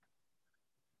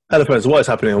Hello, friends. What is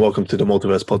happening? And welcome to the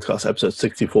Multiverse Podcast, episode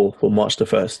 64 for March the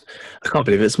 1st. I can't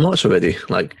believe it's March already.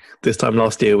 Like, this time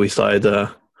last year, we started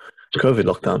COVID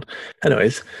lockdown.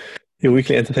 Anyways, your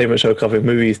weekly entertainment show covering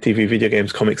movies, TV, video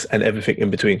games, comics, and everything in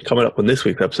between. Coming up on this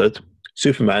week's episode,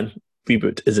 Superman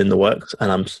Reboot is in the works,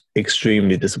 and I'm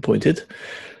extremely disappointed.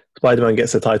 Spider-Man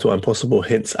gets a title and possible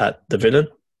hints at the villain.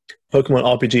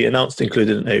 Pokemon RPG announced,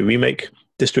 including a remake.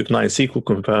 District 9 sequel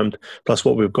confirmed, plus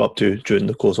what we've got up to during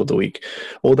the course of the week.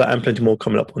 All that and plenty more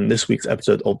coming up on this week's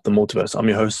episode of The Multiverse. I'm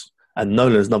your host and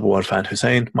Nolan's number one fan,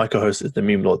 Hussein. My co-host is the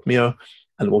meme lord, Mio.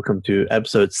 And welcome to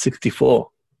episode 64.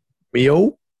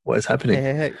 Mio, what is happening?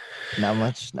 Hey. Not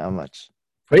much.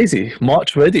 Crazy.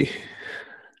 March ready.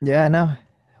 Yeah, I know.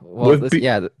 Well,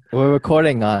 we're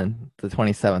recording on the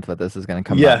 27th, but this is going to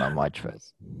come out on March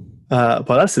 1st. But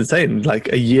that's insane.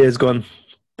 Like, a year's gone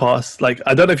past. Like,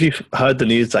 I don't know if you've heard the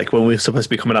news, like when we're supposed to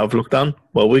be coming out of lockdown.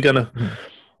 Well, they're gonna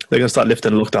start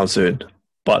lifting lockdown soon,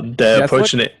 but they're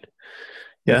approaching it.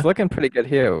 Yeah, it's looking pretty good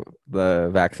here.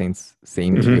 The vaccines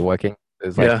seem to be working.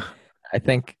 It's like, I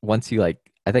think I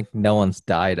think no one's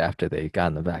died after they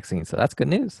gotten the vaccine, so that's good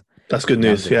news. That's good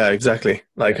news. Yeah, exactly.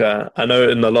 Like, I know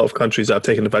in a lot of countries that have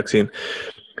taken the vaccine,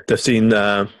 they've seen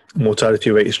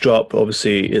mortality rates drop.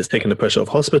 Obviously, it's taking the pressure off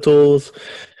hospitals.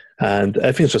 And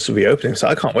everything's just reopening. So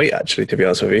I can't wait, actually, to be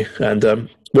honest with you. And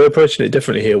we're approaching it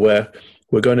differently here, where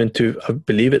we're going into, I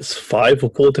believe it's 5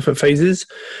 or 4 different phases.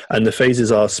 And the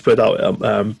phases are spread out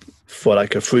for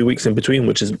like 3 weeks in between,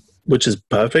 which is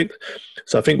perfect.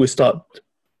 So I think we start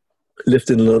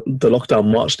lifting the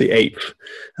lockdown March the 8th.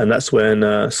 And that's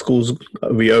when schools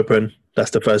reopen.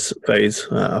 That's the first phase.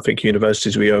 I think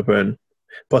universities reopen,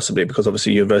 possibly because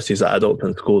obviously universities are adults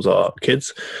and schools are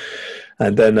kids.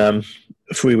 And then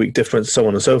 3-week difference, so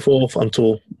on and so forth,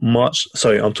 until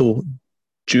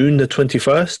June the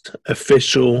 21st,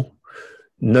 official,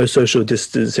 no social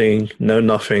distancing, no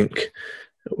nothing.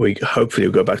 We hopefully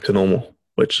will go back to normal,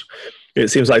 which it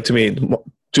seems like to me,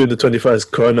 June the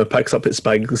 21st, Corona packs up its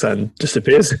bags and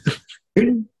disappears.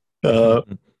 But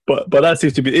that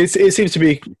seems to be, it seems to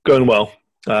be going well.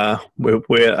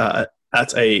 We're at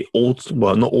not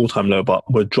all-time low, but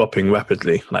we're dropping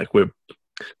rapidly. Like,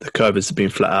 the curve has been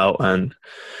flat out, and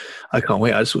I can't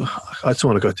wait. I just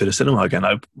want to go to the cinema again.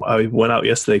 I went out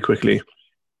yesterday quickly,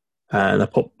 and I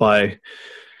popped by.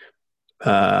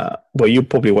 Well, you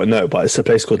probably won't know, but it's a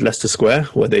place called Leicester Square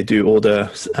where they do all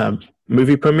the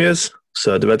movie premieres.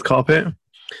 So the red carpet.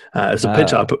 It's a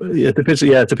picture.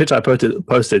 It's a picture I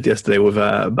posted yesterday with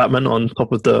Batman on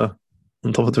top of the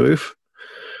roof.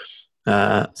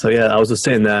 So yeah, I was just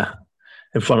sitting there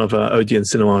in front of Odeon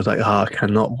Cinema. I was like, I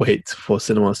cannot wait for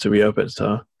cinemas to reopen.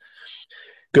 So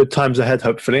good times ahead,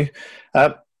 hopefully.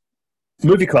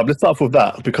 Movie club, let's start off with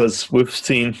that, because you've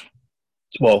seen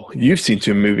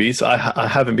 2 movies. I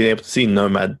haven't been able to see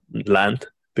Nomad Land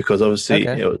because obviously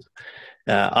it was.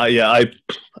 I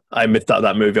missed out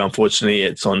that movie. Unfortunately,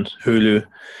 it's on Hulu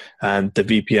and the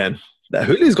VPN.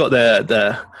 Hulu's got they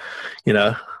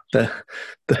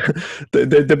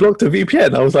blocked the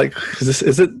VPN. I was like, is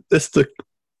this the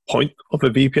point of a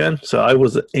VPN? So I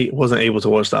wasn't able to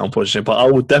watch that, unfortunately, but I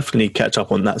will definitely catch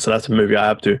up on that. So that's a movie I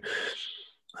have to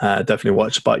definitely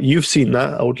watch. But you've seen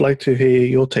that. I would like to hear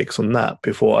your takes on that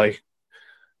before I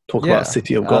talk about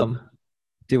City of God.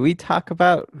 Did we talk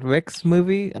about Rick's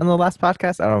movie on the last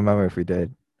podcast? I don't remember if we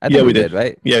did. I think we did,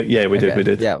 right? Yeah, we did. We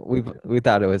did. Yeah, we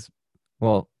thought it was,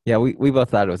 we both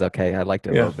thought it was okay. I liked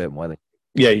it a little bit more than.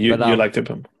 Yeah, you liked it,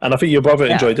 and I think your brother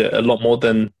enjoyed it a lot more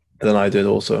than I did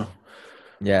also.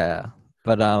 Yeah,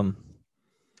 but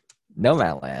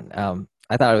Nomadland,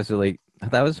 I thought it was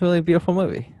really a beautiful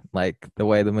movie. Like, the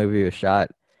way the movie was shot,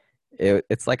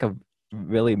 it's like a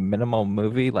really minimal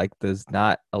movie. Like, there's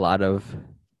not a lot of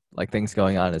like things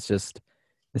going on. It's just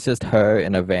her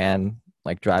in a van,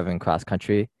 like, driving cross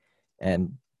country,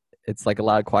 and it's like a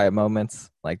lot of quiet moments.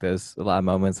 Like, there's a lot of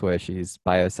moments where she's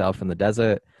by herself in the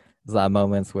desert. There's a lot of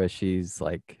moments where she's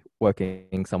like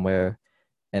working somewhere,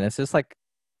 and it's just like,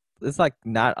 it's like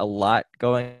not a lot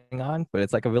going on, but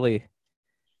it's like a really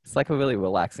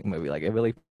relaxing movie. Like, it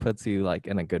really puts you like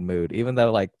in a good mood, even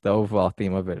though like the overall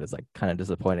theme of it is like kind of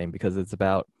disappointing, because it's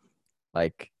about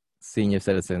like senior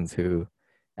citizens who,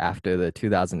 after the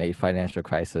 2008 financial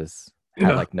crisis,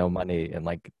 had like no money and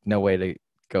like no way to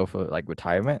go for like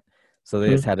retirement, so they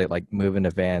just had to like move into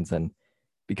vans and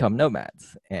become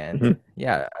nomads. And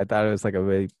I thought it was like a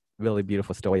really, really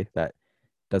beautiful story that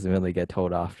doesn't really get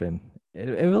told often. It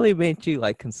really made you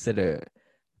like consider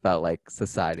about like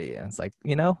society, and it's like,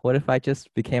 what if I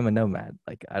just became a nomad?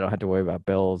 Like, I don't have to worry about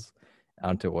bills, I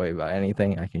don't have to worry about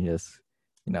anything. I can just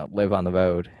live on the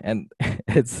road. And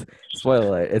it's spoiler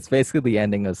alert, it's basically the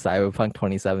ending of Cyberpunk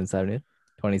 2077.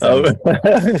 Oh,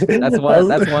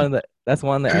 2077. That's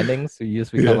one of the endings. So you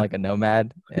just become yeah, like a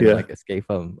nomad and yeah, like escape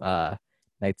from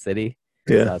Night City.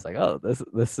 So yeah. I was like, oh,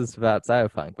 this is about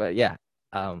Cyberpunk. But yeah,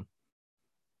 um,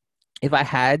 if I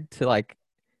had to like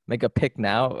make a pick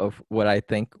now of what I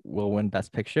think will win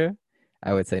Best Picture,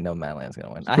 I would say Nomadland's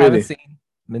gonna win. Really,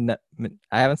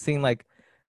 I haven't seen like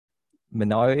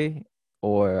Minari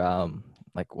or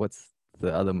like what's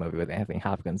the other movie with Anthony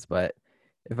Hopkins, but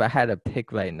if I had to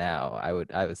pick right now, I would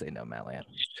say Nomadland.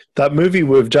 that movie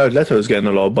with Jared Leto is getting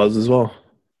a lot of buzz as well.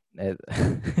 It,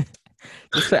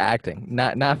 just for acting,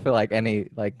 not for like any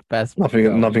like best film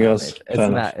Nothing else. nomination. Fair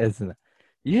enough. It's not.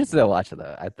 You should still watch it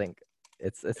though. I think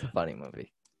it's a funny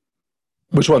movie.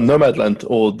 Which one, Nomadland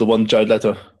or the one Jared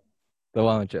Leto? The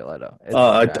one with Jared Leto. It's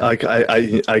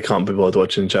trash. I can't be bothered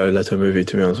watching Jared Leto movie,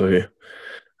 to be honest with you.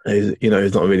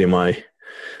 He's not really my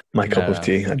cup No, of no,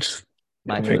 tea. I just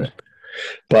mine think, neither.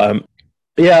 but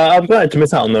yeah, I'm glad to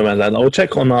miss out on Nomadland. I'll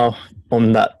check on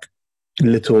that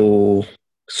little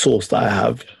source that I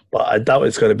have, but I doubt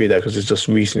it's going to be there because it's just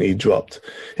recently dropped.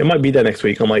 It might be there next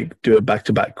week. I might do it back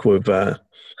to back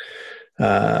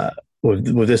uh,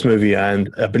 with this movie, and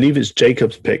I believe it's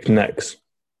Jacob's pick next.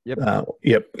 Yep.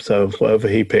 Yep. So whatever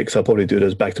he picks, I'll probably do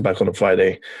those back to back on a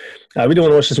Friday. I really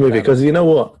want to watch this movie Sounds- because you know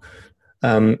what?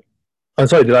 Um, I'm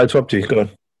sorry, did I interrupt you? Go on.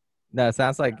 No, it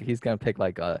sounds like he's gonna pick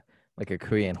like a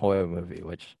Korean horror movie,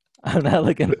 which I'm not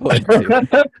looking forward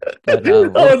to. But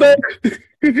we'll Oh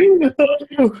see.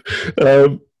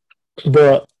 no!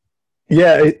 But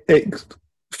yeah,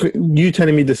 you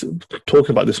telling me this,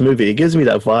 talking about this movie, it gives me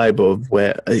that vibe of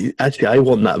where actually I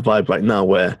want that vibe right now,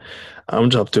 where I'm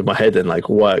just up to my head and like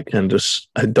work and just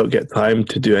I don't get time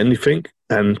to do anything,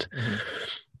 and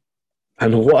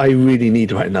Mhm. what I really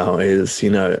need right now is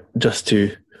just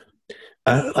to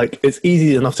like it's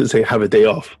easy enough to say have a day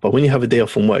off, but when you have a day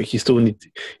off from work,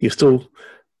 you're still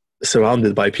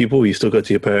surrounded by people. You still go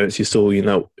to your parents. You still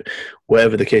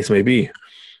wherever the case may be,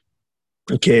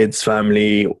 kids,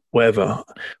 family, whatever.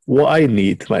 What I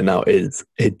need right now is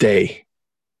a day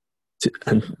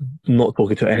and not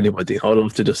talking to anybody. I would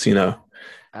love to just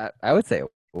I would say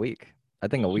a week. I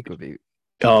think a week would be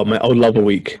oh man, I would love a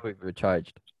week. would be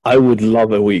recharged. I would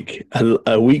love a week.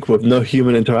 A week with no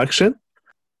human interaction.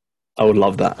 I would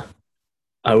love that.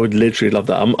 I would literally love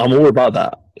that. I'm all about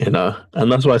that.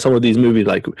 And that's why some of these movies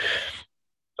like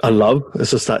I love.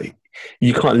 It's just that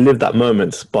you can't live that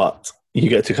moment, but you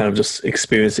get to kind of just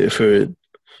experience it through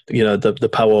the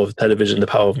power of television, the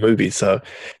power of movies. So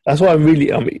that's why I'm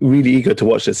really eager to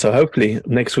watch this. So hopefully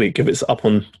next week, if it's up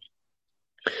on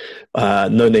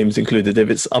No Names Included, if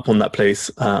it's up on that place,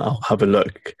 I'll have a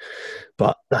look.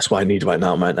 But that's what I need right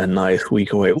now, man. A nice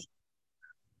week away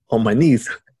on my knees.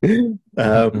 But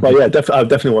yeah, I've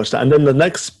definitely watched that. And then the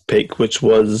next pick, which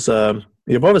was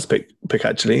your brother's pick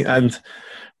actually. And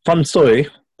fun story,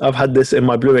 I've had this in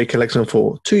my Blu-ray collection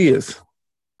for 2 years.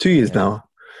 2 years Yeah. now.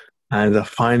 And I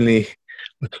finally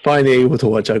able to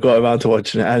watch it. I got around to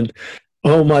watching it. And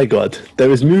oh my God, there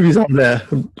is movies on there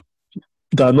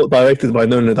that are not directed by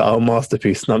Nolan that are a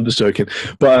masterpiece. No, I'm just joking.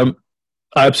 But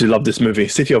I absolutely love this movie,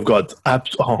 City of God.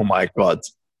 Oh my God.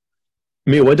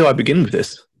 Mia, where do I begin with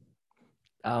this?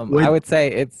 I would say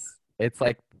it's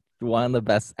like one of the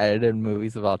best edited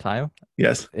movies of all time,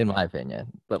 Yes. in my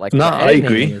opinion. But like No, the I editing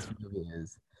agree. in this movie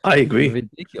is I agree.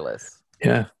 ridiculous.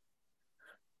 Yeah.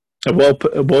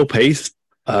 Well paced.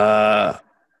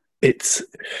 It's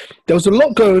there was a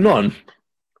lot going on,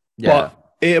 Yeah. but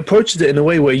it approaches it in a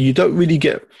way where you don't really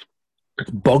get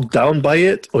bogged down by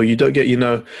it, or you don't get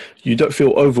you don't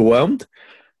feel overwhelmed.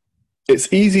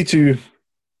 It's easy to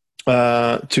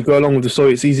go along with the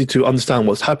story. It's easy to understand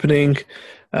what's happening.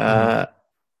 Yeah,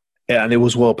 and it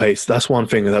was well paced. That's one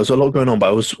thing. There was a lot going on,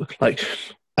 but it was like,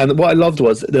 and what I loved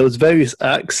was there was various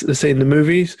acts, let's say in the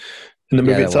movie Yeah,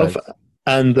 there itself, was.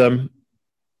 and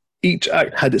each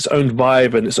act had its own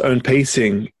vibe and its own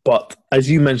pacing. But as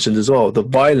you mentioned as well, the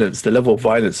level of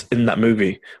violence in that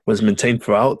movie was maintained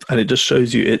throughout, and it just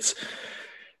shows you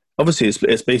obviously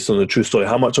it's based on a true story.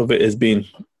 How much of it is being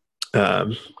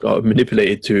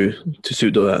manipulated to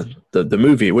suit the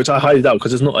movie, which I highly doubt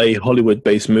because it's not a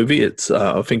Hollywood-based movie. It's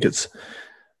I think it's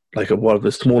like one of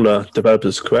the smaller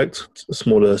developers, correct?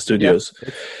 Smaller Yeah. studios.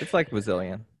 It's like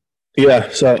Brazilian. Yeah,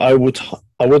 so I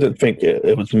wouldn't think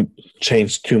it would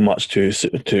change too much to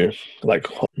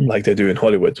like they do in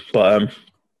Hollywood, but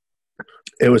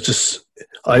it was just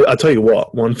I tell you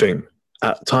what, one thing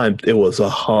at times it was a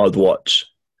hard watch.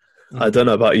 I don't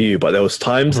know about you, but there was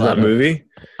times in that movie.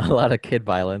 A lot of kid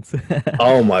violence.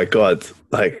 Oh my God!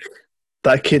 Like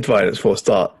that kid violence for a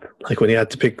start, like when he had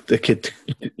to pick the kid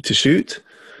to shoot,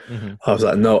 Hmm. I was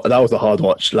like, no, that was a hard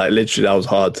watch. Like literally, that was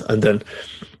hard. And then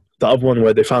the other one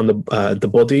where they found the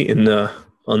body in the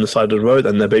on the side of the road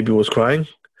and the baby was crying,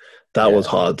 that was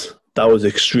Yeah, hard. That was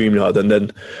extremely hard. And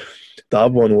then the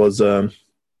other one was the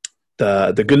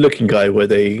good looking guy where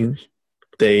they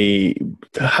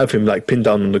have him like pinned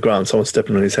down on the ground, someone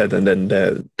stepping on his head, and then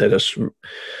they're just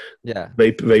yeah.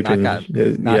 Knock raping. out,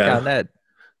 knock Yeah, out Ned,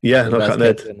 yeah, the knock best out kid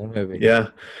Ned. in the movie. Yeah,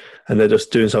 and they're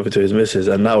just doing something to his missus,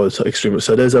 and that was extreme.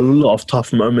 So there's a lot of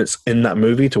tough moments in that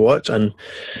movie to watch. And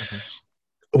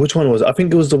Hmm. which one was it? I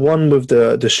think it was the one with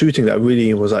the shooting that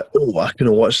really was like, oh, I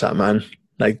couldn't watch that, man.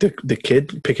 Like the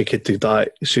kid, pick a kid to die,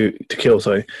 shoot to kill.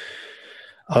 Sorry,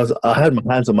 I had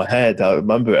my hands on my head. I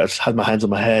remember I just had my hands on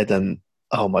my head, and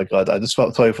oh my god, I just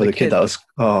felt sorry for The the kid. That kid, was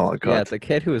oh my yeah, god. the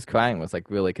kid who was crying was like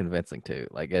really convincing too.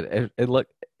 Like it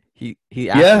looked, he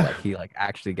acted Yeah, like he like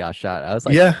actually got shot. I was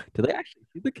like, yeah. did they actually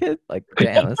shoot the kid? Like,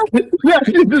 damn, this kid, Yeah,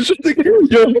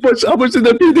 yo, how much did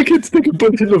that be the kids take a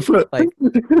punch in the foot? like,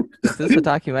 is this a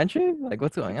documentary? Like,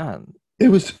 what's going on? It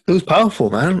was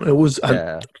powerful, man. It was,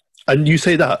 Yeah. and you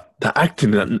say that the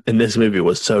acting in this movie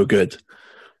was so good.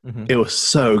 Hmm. It was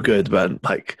so good, man.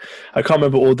 Like I can't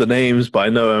remember all the names, but I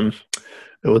know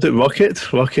was it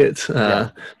Rocket, Yeah.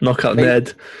 Knockout They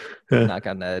Ned. Yeah, knock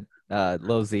on Ned,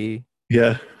 Lil Z,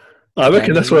 yeah. I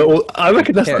reckon that's where Benny, all. I like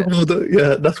reckon that's where Carrot, all the.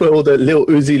 Yeah, that's where all the little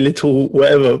Uzi, little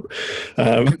whatever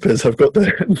rappers have got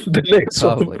the names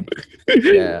from. probably.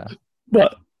 Yeah.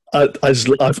 But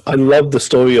I love the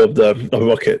story of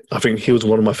Rocket. I think he was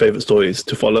one of my favorite stories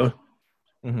to follow.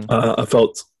 Hmm. I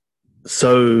felt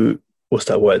so. What's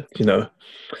that word?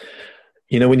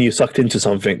 When you sucked into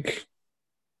something.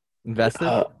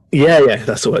 Invested. Yeah,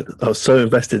 that's the word. I was so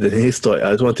invested in his story.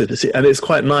 I just wanted to see, and it's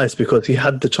quite nice because he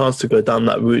had the chance to go down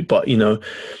that route. But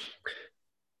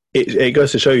it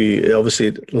goes to show you,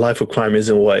 obviously, life of crime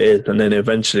isn't what it is, and then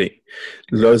eventually,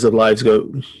 loads of lives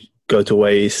go to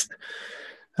waste.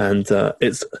 And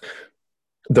it's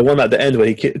the one at the end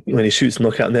when he shoots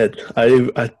Knockout Ned.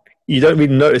 You don't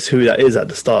really notice who that is at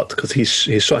the start because he's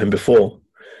shot him before.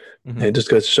 And Hmm. it just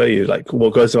goes to show you, like,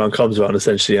 what goes around comes around,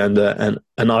 essentially, and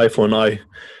an eye for an eye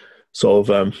sort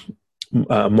of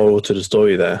moral to the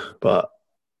story there. But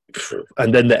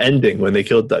and then the ending when they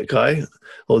killed that guy,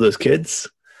 all those kids,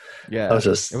 I was Yeah. It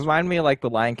just reminded me of like the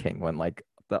Lion King when like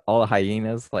all the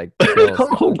hyenas like kill.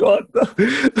 oh god.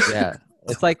 Yeah.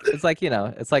 It's like it's like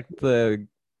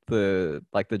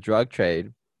the drug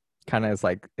trade kind of is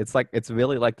like it's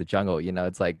really like the jungle,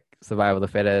 it's like survival of the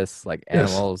fittest, like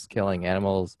Yes. animals killing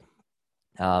animals.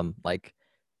 Like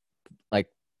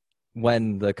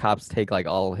when the cops take like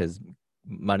all his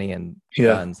money and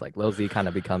Yeah. guns, like Lil Z kind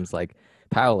of becomes like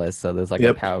powerless, so there's like a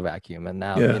Yep. power vacuum, and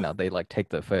now Yeah. they like take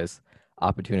the first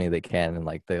opportunity they can, and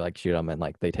like they like shoot them and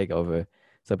like they take over.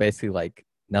 So basically, like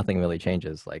nothing really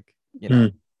changes. Like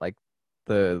Mm. like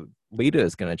the leader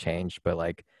is gonna change, but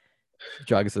like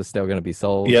drugs are still gonna be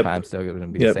sold, Yep. crime's still gonna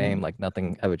be the Yep. same. Like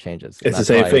nothing ever changes, and It's the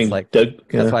same thing. that's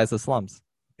Yeah. why it's the slums.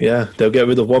 Yeah, they'll get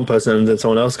rid of one person and then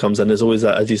someone else comes, and there's always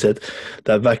that, as you said,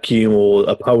 that vacuum or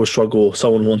a power struggle,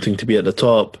 someone wanting to be at the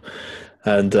top,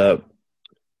 and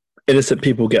innocent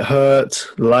people get hurt.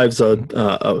 Lives are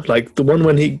like the one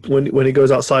when he goes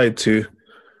outside to.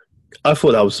 I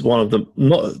thought that was one of the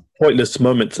not pointless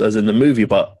moments as in the movie,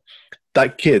 but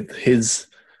that kid,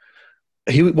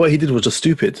 what he did was just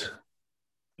stupid.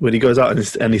 When he goes out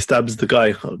and he stabs the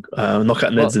guy,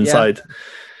 knockout Well, Ned's yeah. inside.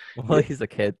 Well, he's a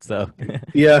kid, so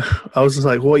Yeah, I was just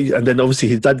like, what? And then obviously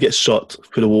his dad gets shot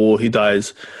through the wall, he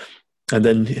dies, and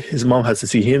then his mom has to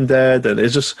see him dead, and it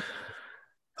just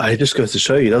goes to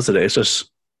show you, doesn't it? It's just,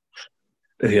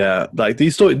 yeah, like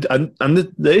these stories, and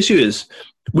the issue is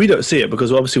we don't see it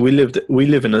because obviously we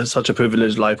live in such a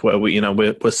privileged life where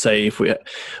we're safe,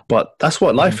 but that's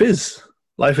what life Mhm. is.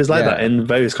 Life is like that Yeah. in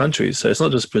various countries. So it's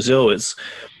not just Brazil; it's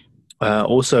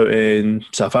also in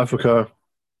South Africa,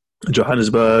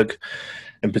 Johannesburg.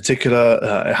 In particular,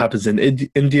 it happens in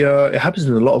India. It happens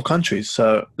in a lot of countries.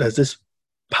 So there's this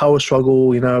power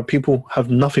struggle. People have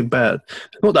nothing better.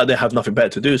 Not that they have nothing better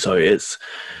to do. So it's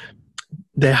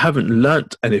they haven't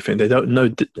learnt anything. They don't know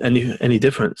any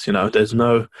difference. There's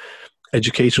no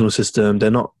educational system. They're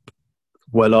not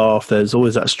well off. There's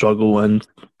always that struggle, and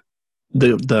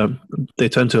they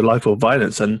turn to a life of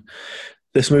violence. And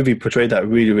this movie portrayed that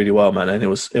really, really well, man. And it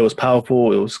was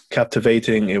powerful. It was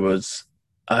captivating. It was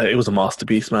a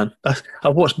masterpiece, man.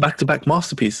 I've watched back-to-back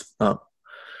masterpiece. Have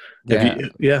Yeah. you?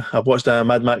 Yeah, I've watched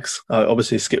Mad Max.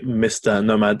 Obviously, missed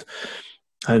Nomad,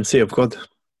 and Sea of God.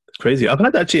 It's crazy. I've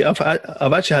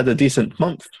actually had a decent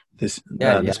month this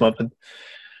Yeah. this Yeah. month.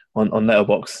 on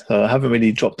Letterboxd. So I haven't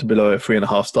really dropped below a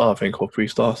 3.5 star, I think, or 3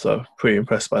 star. So pretty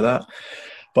impressed by that.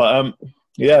 But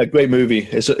yeah, great movie.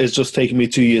 It's just taken me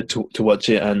 2 years to watch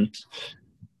it, and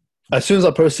as soon as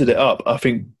I posted it up, I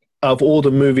think out of all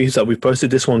the movies that we've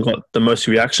posted, this one got the most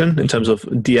reaction in terms of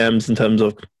DMs, in terms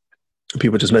of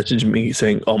people just messaging me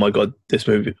saying, "Oh my god, this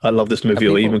movie! I love this Yeah, movie,"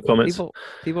 or even comments.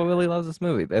 people really love this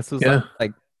movie. This was Yeah,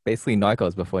 like basically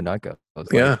Narcos before Narcos.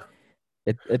 yeah,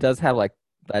 Like it does have like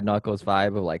that Narcos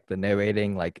vibe of like the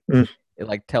narrating, like mm, it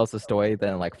like tells the story,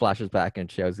 then like flashes back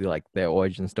and shows you like their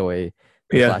origin story,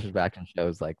 then yeah, flashes back and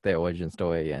shows like their origin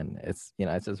story, and it's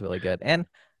it's just really good. And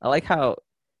I like how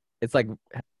it's like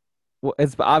well,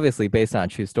 it's obviously based on a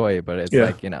true story, but it's yeah,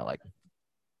 like like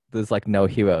there's like no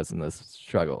heroes in this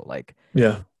struggle. Like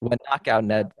yeah, when Knockout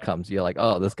Ned comes, you're like,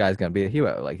 oh, this guy's gonna be a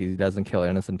hero. Like he doesn't kill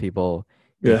innocent people.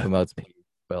 He yeah, promotes peace.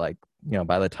 But like,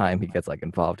 by the time he gets like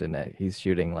involved in it, he's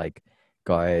shooting like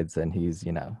guards and he's,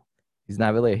 he's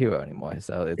not really a hero anymore.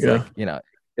 So it's yeah, like,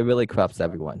 it really corrupts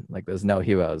everyone. Like there's no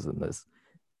heroes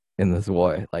in this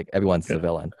war. Like everyone's yeah. the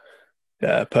villain.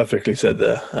 Yeah, perfectly said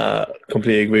there.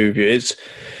 Completely agree with you.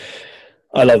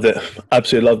 I loved it.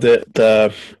 Absolutely loved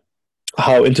it.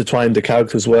 How intertwined the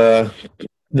characters were.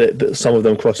 That some of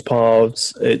them cross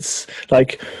paths. It's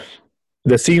like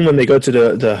the scene when they go to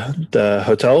the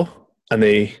hotel and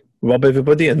they rob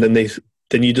everybody, and then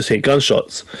you just hear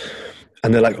gunshots,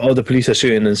 and they're like, "Oh, the police are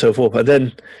shooting," and so forth. But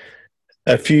then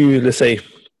a few, let's say,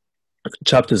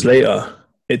 chapters later,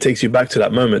 it takes you back to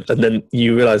that moment, and then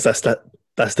you realize that's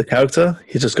the character.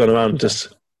 He's just gone around Yeah.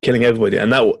 just killing everybody,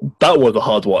 and that was a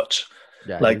hard watch.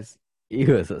 Yeah, Like he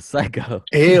was a psycho.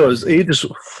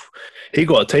 he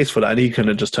got a taste for that, and he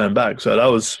couldn't just turn back. So that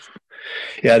was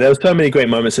yeah. There was so many great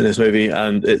moments in this movie,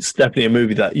 and it's definitely a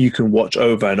movie that you can watch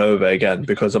over and over again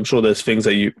because I'm sure there's things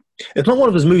that you. It's not one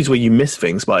of those movies where you miss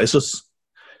things, but it's just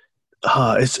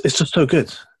it's just so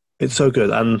good. It's so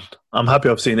good, and I'm happy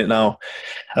I've seen it now.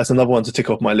 That's another one to tick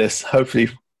off my list. Hopefully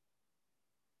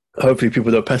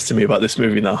people don't pester me about this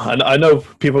movie now. I know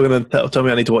people are going to tell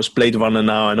me I need to watch Blade Runner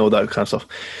now and all that kind of stuff.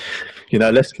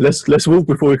 Let's walk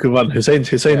before we can run. Hussein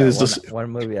Yeah, is just one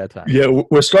movie at a time. yeah.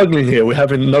 We're struggling here. We're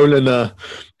having Nolan,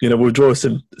 withdrawal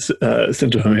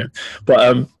syndrome here.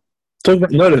 But talking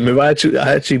about Nolan movie, I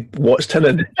actually watched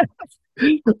Tenet.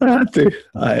 I had to.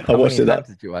 I How watched many it times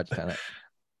did you watch Tenet?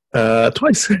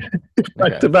 twice,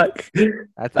 back Okay. to back.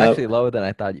 That's Uh, actually lower than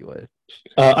I thought you would.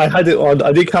 I had it on.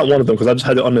 I did count one of them because I just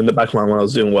had it on in the background when I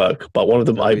was doing work. But one of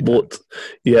them So I three times. bought.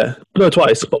 Yeah, no,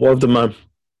 twice. But one of them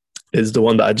is the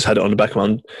one that I just had it on the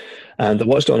background, and I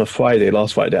watched it on a Friday,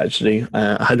 last Friday actually.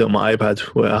 I had it on my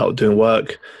iPad. We're out doing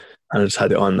work, and I just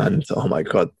had it on. And oh my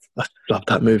god, I love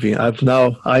that movie. I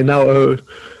now own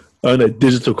a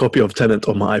digital copy of Tenet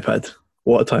on my iPad.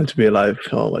 What a time to be alive!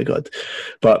 Oh my god.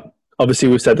 But obviously,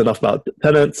 we've said enough about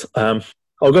Tenet.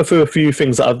 I'll go through a few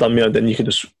things that I've done, and then you can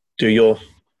just do your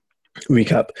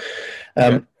recap.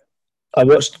 Okay. Um, I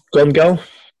watched Gone Girl.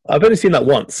 I've only seen that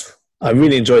once. I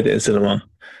really enjoyed it in cinema.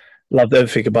 Loved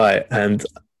everything about it, and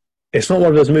it's not one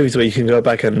of those movies where you can go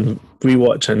back and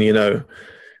rewatch and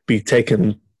be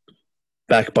taken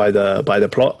back by the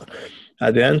plot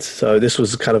at the end. So this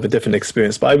was kind of a different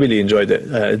experience, but I really enjoyed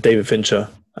it. David Fincher,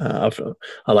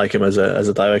 I like him as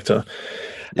a director.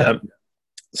 Yeah.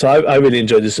 So I really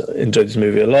enjoyed this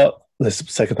movie a lot. This is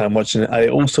the second time watching it. I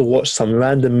also watched some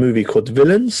random movie called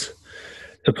Villains.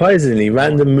 Surprisingly, Oh,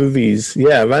 random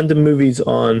movies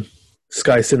on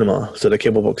Sky Cinema, so the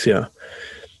cable box here.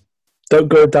 Don't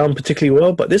go down particularly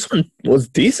well, but this one was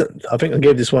decent. I think I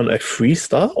gave this one a 3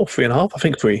 star or 3.5. I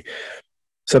think three.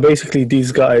 So basically,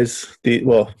 these guys,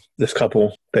 this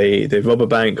couple, they rob a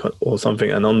bank or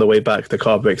something, and on the way back, the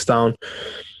car breaks down.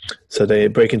 So they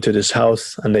break into this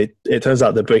house, and it turns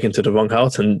out they break into the wrong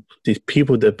house, and these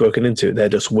people they've broken into, they're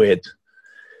just weird.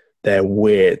 They're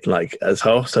weird, like as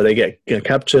hell. So they get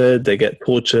captured, they get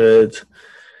tortured.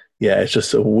 Yeah, it's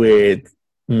just a weird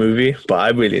movie, but I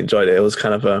really enjoyed it. It was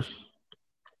kind of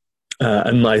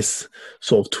a nice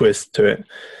sort of twist to it.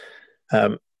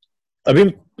 Um, I've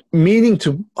been meaning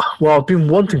to, I've been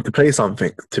wanting to play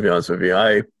something. To be honest with you,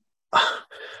 I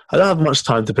don't have much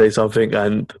time to play something,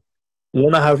 and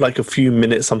when I have like a few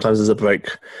minutes, sometimes as a break,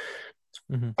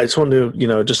 hmm. I just want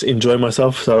to, just enjoy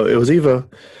myself. So it was either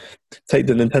take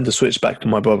the Nintendo Switch back to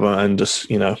my brother and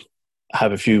just,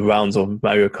 have a few rounds of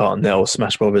Mario Kart and or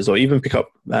Smash Brothers, or even pick up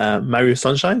Mario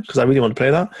Sunshine because I really want to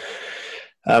play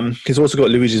that. He's also got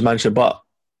Luigi's Mansion, but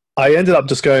I ended up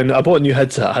just going. I bought a new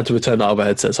headset. I had to return that other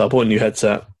headset, so I bought a new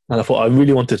headset, and I thought I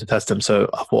really wanted to test them. So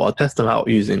I thought I'll test them out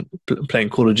using playing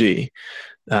Call of Duty,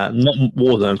 not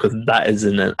Warzone because that is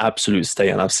in an absolute state,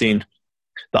 and I've seen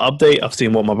the update. I've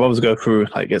seen what my brothers go through.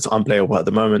 Like it's unplayable at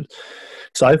the moment.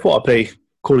 So I thought I'd play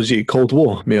Call of Duty Cold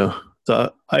War, Mio.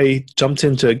 So I jumped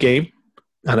into a game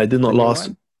and I did The not new last.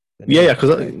 one? The Yeah, new yeah,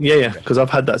 update? Okay. because I've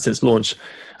had that since launch.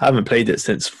 I haven't played it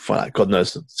since, like, God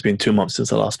knows, it's been 2 months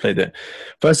since I last played it.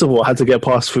 First of all, I had to get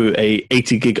past through a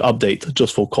 80 gig update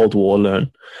just for Cold War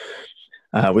alone,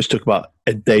 which took about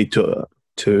a day to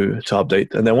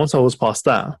update. And then once I was past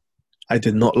that, I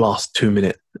did not last 2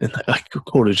 minutes. And like,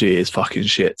 Call of Duty is fucking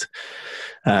shit.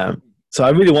 So I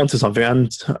really wanted something,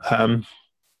 and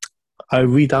I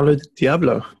re-downloaded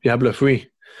Diablo 3. I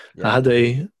Yeah. had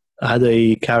a I had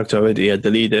a character already. I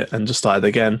deleted it and just started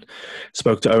again.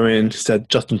 Spoke to Owen, said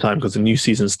just in time because the new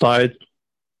season started.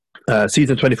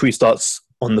 Season 23 starts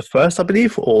on the 1st, I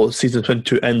believe, or season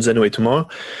 22 ends anyway tomorrow.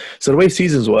 So the way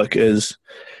seasons work is,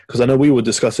 because I know we were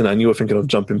discussing and you were thinking of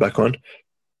jumping back on.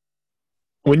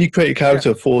 When you create a Yeah.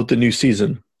 character for the new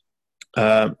season,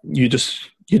 you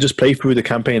just play through the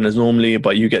campaign as normally,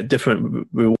 but you get different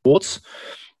rewards.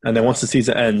 And then once the Oh.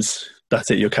 season ends, that's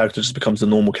it. Your character just becomes a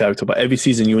normal character. But every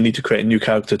season, you will need to create a new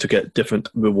character to get different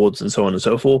rewards and so on and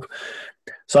so forth.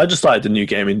 So I just started the new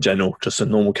game in general, just a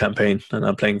normal campaign, and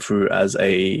I'm playing through as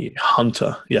a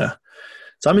hunter. Yeah,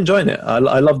 so I'm enjoying it. I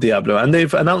love Diablo, and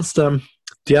they've announced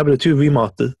Diablo 2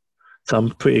 remastered. So I'm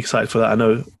pretty excited for that. I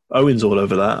know Owen's all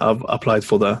over that. I've applied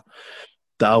for the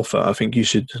alpha. I think you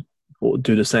should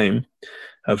do the same.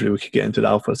 Hopefully, we could get into the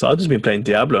alpha. So I've just been playing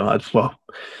Diablo.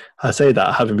 I say that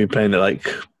I haven't been playing it like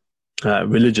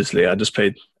religiously. I just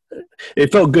played.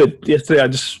 It felt good yesterday. I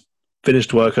just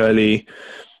finished work early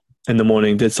in the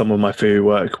morning, did some of my theory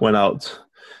work, went out,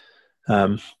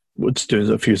 was just doing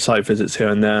a few site visits here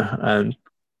and there, and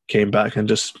came back and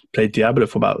just played Diablo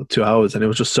for about 2 hours. And it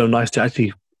was just so nice to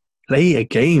actually play a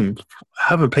game. I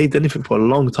haven't played anything for a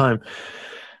long time.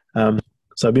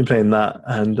 So I've been playing that,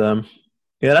 and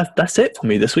yeah, that's it for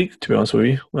me this week. To be honest with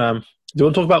you, do you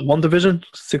want to talk about One Division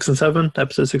 6 and 7,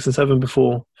 episode 6 and 7,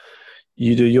 before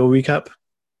you do your recap?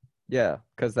 Yeah,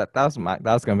 because that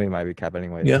was gonna be my recap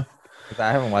anyways. Yeah. Because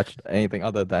I haven't watched anything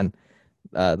other than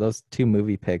those two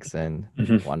movie picks and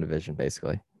Mm-hmm. WandaVision,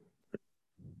 basically.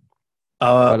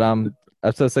 Uh, But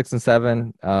episode 6 and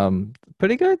 7,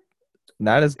 pretty good.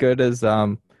 Not as good as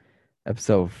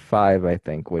episode 5, I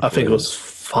think, I which think it was was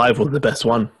 5 was the best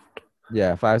one.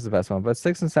 yeah, 5's the best one. But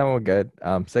 6 and 7 were good.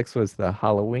 6 was the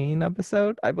Halloween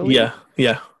episode, I believe. Yeah,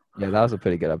 yeah. Yeah, that was a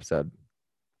pretty good episode.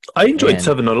 I enjoyed And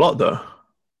 7 a lot though.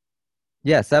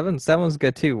 yeah, seven was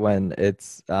good too when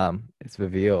it's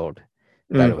revealed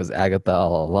that it Mm, was Agatha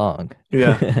all along.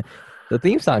 yeah. The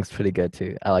theme song's pretty good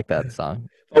too. I like that song.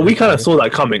 But we kind of Personally. saw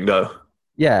that coming though.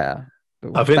 Yeah.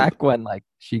 I think. Back when like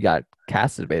she got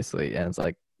casted basically and it's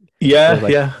like there was Yeah,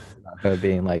 like yeah, about her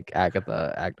being like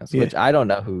Agatha Agnes, yeah, which I don't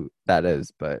know who that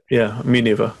is, but yeah. Me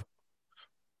neither.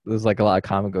 there's like a lot of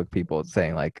comic book people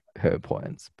saying like her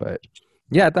importance. But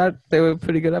yeah, I thought they were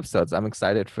pretty good episodes. I'm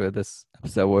excited for this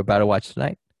episode we're about to watch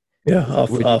tonight. Yeah,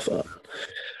 Would you,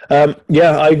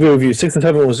 yeah, I agree with you. 6 and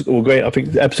 7 were great. I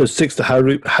think episode 6, the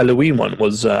Halloween one,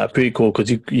 was pretty cool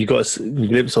because you got a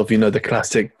glimpse of the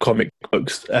classic comic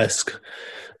books esque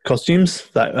costumes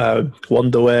that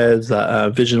Wanda wears,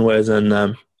 that Vision wears,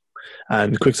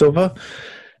 and Quicksilver,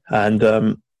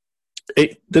 and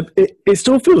it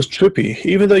still feels trippy,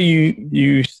 even though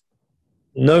you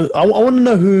know. I want to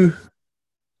know who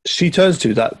she turns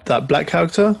to, that black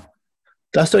character.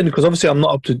 That's the only, because obviously I'm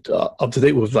not up to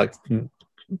date with like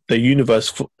the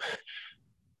universe,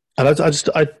 and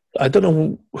I don't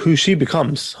know who she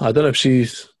becomes. I don't know if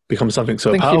she's becomes something I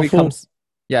so think she powerful. becomes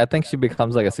yeah, I think she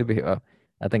becomes like a superhero.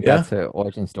 I think Yeah. that's her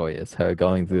origin story is her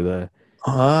going through the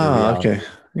Ah, okay. reality.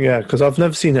 Yeah, because I've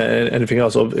never seen her in anything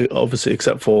else, obviously,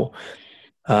 except for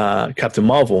Captain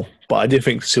Marvel. But I did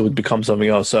think she would become something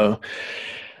else. So,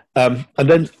 and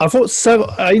then I thought 7.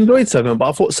 I enjoyed 7, but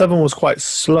I thought 7 was quite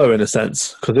slow in a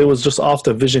sense because it was just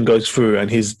after Vision goes through and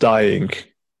he's dying,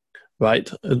 right?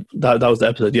 That was the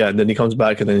episode, yeah. And then he comes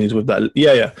back and then he's with that,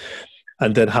 yeah, yeah.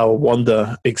 And then how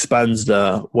Wanda expands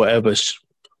the whatever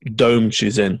dome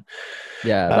she's in.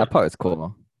 Yeah, Uh, that part is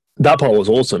cool. that part was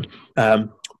awesome.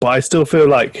 But I still feel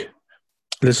like,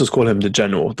 let's just call him the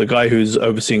general, the guy who's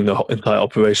overseeing the entire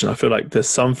operation. I feel like there's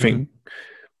something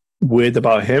weird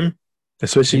about him,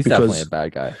 especially He's definitely a because,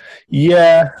 bad guy.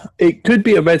 yeah, it could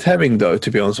be a red herring though,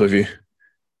 to be honest with you.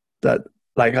 That,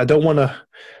 like, I don't want to,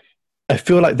 I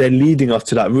feel like they're leading us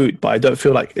to that route, but I don't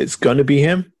feel like it's going to be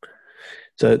him.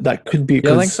 So that could be You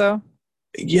don't think because, so?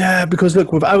 yeah, because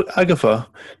look, without Agatha,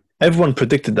 everyone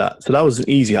predicted that. So that was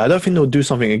easy. I don't think they'll do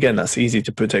something again that's easy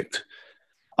to predict.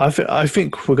 I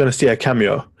think we're going to see a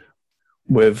cameo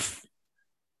with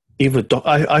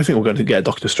I think we're going to get a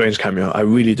Doctor Strange cameo. I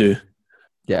really do.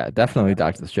 Yeah, definitely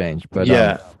Doctor Strange. But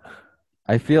Yeah.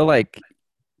 I feel like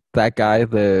that guy,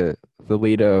 the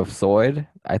leader of Sword,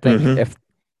 I think Hmm.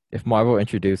 if Marvel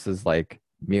introduces like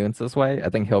mutants this way, I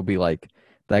think he'll be like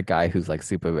that guy who's like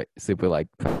super like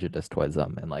prejudiced towards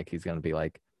them, and like he's gonna be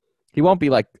like he won't be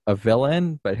like a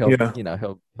villain, but he'll Yeah.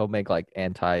 he'll make like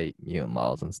anti mutant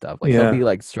laws and stuff. Like he'll Yeah. be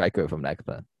like Stryker from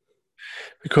X-Men.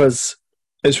 Because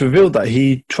it's revealed that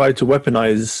he tried to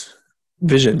weaponize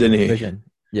Vision, didn't he? Vision.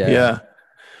 Yeah. Yeah.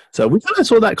 So we kind of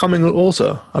saw that coming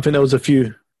also. I think there was a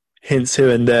few hints here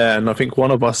and there, and I think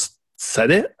one of us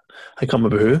said it. I can't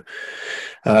remember who.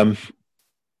 Um,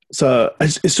 so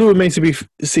it still remains to be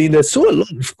seen. There's still a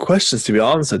lot of questions to be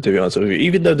answered, to be honest with you.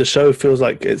 Even though the show feels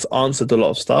like it's answered a lot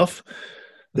of stuff,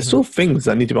 there's Hmm. still things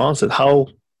that need to be answered.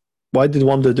 Why did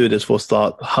Wanda do this for a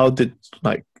start? How did,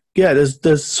 like, yeah,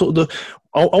 there's sort of,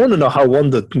 I want to know how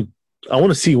Wanda, I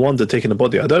want to see Wanda taking the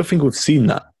body. I don't think we've seen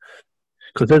that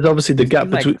because there's obviously the We've gap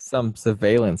seen like between, some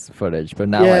surveillance footage, but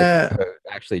not like yeah, her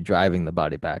actually driving the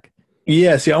body back.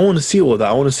 yeah, see, I want to see all that.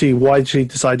 I want to see why she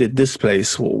decided this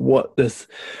place. What this?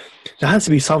 There has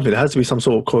to be something. There has to be some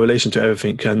sort of correlation to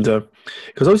everything. And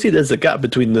because obviously there's a gap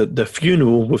between the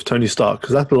funeral with Tony Stark,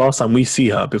 because that's the last time we see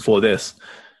her before this,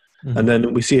 and Hmm.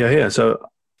 then we see her here. So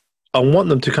I want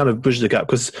them to kind of bridge the gap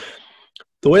because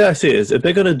the way I see it is, if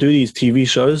they're going to do these TV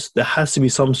shows, there has to be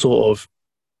some sort of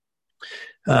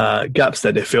gaps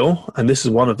that they fill, and this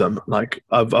is one of them. Like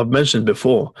I've mentioned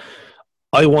before,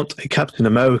 I want a Captain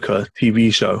America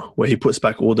TV show where he puts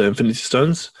back all the Infinity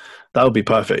Stones. That would be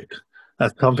perfect.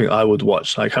 That's something I would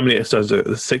watch. Like how many stones? Are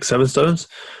there? 6, 7 stones?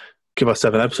 Give us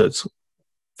 7 episodes,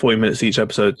 40 minutes each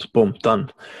episode. Boom,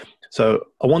 done. So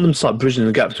I want them to start bridging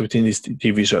the gaps between these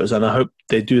TV shows, and I hope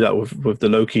they do that with the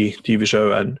Loki TV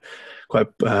show and quite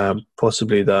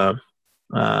possibly the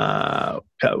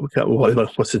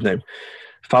what's his name,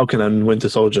 Falcon and Winter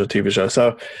Soldier TV show.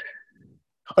 So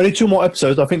I need 2 more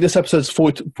episodes. I think this episode's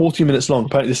 40 minutes long.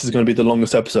 Apparently, this is going to be the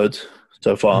longest episode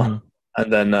so far. Hmm.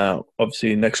 And then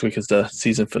obviously next week is the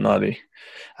season finale.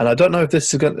 And I don't know if if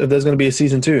there's going to be a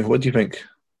season 2. What do you think?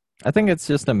 I think it's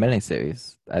just a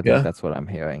miniseries. I think Yeah. that's what I'm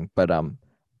hearing. But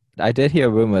I did hear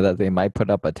a rumor that they might put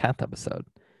up a 10th episode.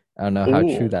 I don't know how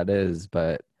true Ooh, that is,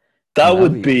 but that that'd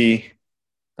would be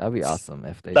be awesome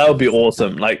if they that would did be something.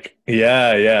 awesome. Like,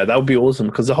 yeah, yeah, that would be awesome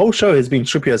because the whole show has been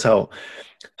trippy as hell.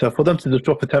 So for them to just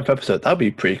drop a 10th episode, that'd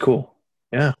be pretty cool.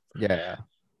 Yeah. Yeah,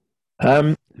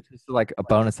 Um, it's just like a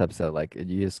bonus episode. Like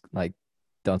you just like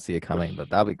don't see it coming, but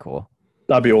that'd be cool.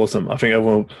 that'd be awesome. I think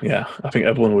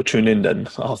everyone will tune in then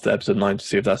after episode 9 to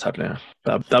see if that's happening.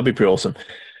 That'd be pretty awesome.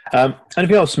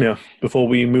 Anything else, Mia, before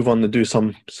we move on to do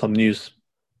some news?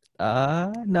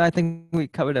 No, I think we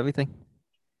covered everything.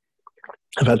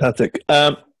 Fantastic.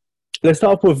 Let's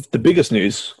start off with the biggest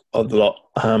news of the lot.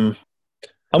 I'm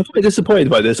quite disappointed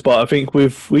by this, but I think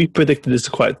we predicted this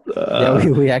quite. Yeah,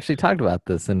 we actually talked about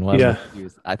this in one of Yeah, the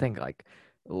reviews. I think like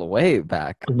way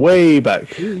back, like way back.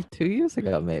 2 years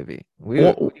ago, maybe.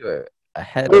 What, We were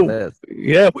ahead of well, this.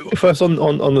 yeah, we were first on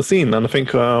the scene, and I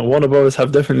think Warner Brothers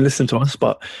have definitely listened to us.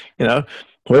 But you know,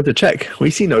 where's the check?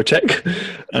 We see no check.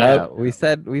 Yeah, we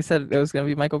said it was gonna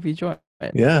be Michael B. Jordan,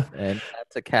 Yeah. and had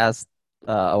to cast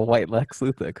a white Lex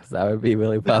Luthor because that would be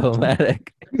really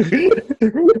problematic.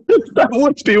 That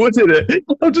would be, wouldn't it?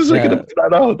 I'm just looking Yeah, at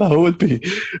that out. That would be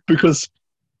because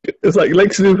it's like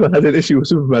Lex Luthor had an issue with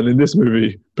Superman in this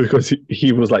movie because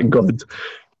he was like God.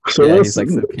 So yeah, what's he's like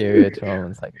superior to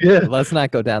him. It's like yeah, let's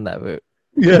not go down that route.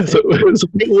 yeah. So, so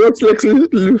what's Lex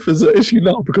Luthor's issue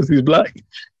now because he's black?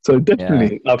 So Yeah,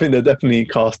 definitely, I think they definitely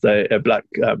cast a black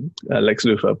Lex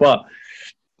Luthor. But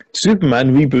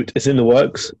Superman reboot is in the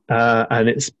works, and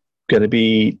it's going to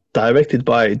be directed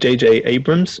by J.J.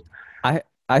 Abrams.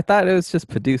 I thought it was just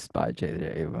produced by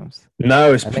J.J. Abrams.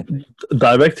 No, it's I think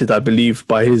directed, I believe,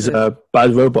 by is his it?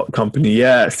 Bad Robot company.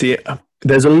 Yeah, see,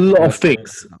 there's a lot of Okay.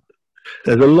 things.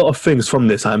 There's a lot of things from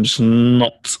this I'm just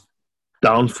not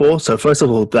down for. So first of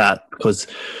all, that because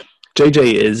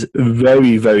JJ is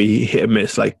very, very hit and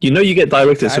miss. Like you get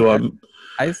directors who I,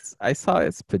 are. I saw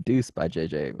it's produced by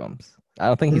J.J. Abrams. I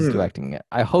don't think he's Hmm, directing it.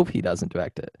 I hope he doesn't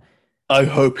direct it. I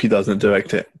hope he doesn't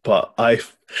direct it, but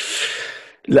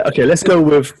okay. Let's go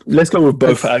with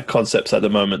both Because concepts at the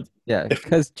moment. yeah, If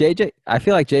because JJ, I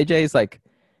feel like JJ is like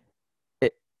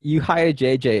you hire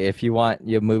JJ if you want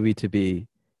your movie to be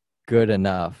good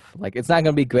enough. Like it's not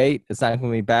gonna be great, it's not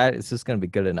gonna be bad, it's just gonna be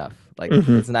good enough. Like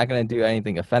mhm. it's not gonna do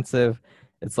anything offensive.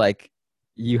 It's like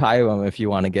you hire him if you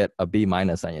want to get a B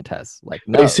minus on your test. Like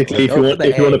no, Basically, like go for the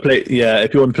if you want to A. play, yeah,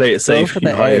 if you want to play it Go safe, for you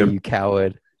the hire A, him. you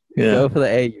coward. Yeah. Go for the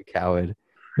A, you coward.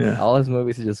 Yeah, All his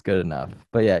movies are just good enough.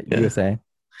 But yeah, you were yeah. saying.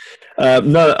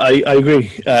 No, I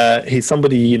agree. He's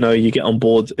somebody, you get on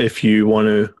board if you want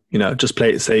to, just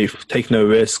play it safe, take no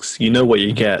risks. You know what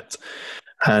you Mhm. get.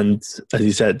 And as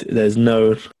you said, he's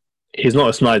not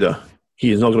a Snyder.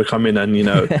 He's not going to come in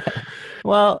and,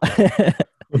 Well,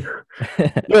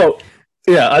 well,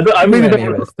 yeah, I too really many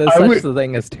don't, risks. There's I such re- a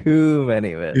thing as too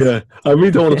many risks. yeah, I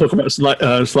really don't want to talk about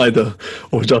Snyder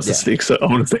or Justice Yeah. League, so I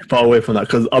want to stay far away from that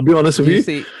because I'll be honest Did with you you.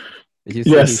 see? Did you see?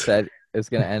 He Yes, said it was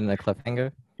gonna end in a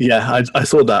cliffhanger. yeah, I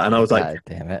saw that and I was like, God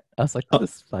damn it! I was like, uh,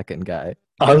 this fucking guy.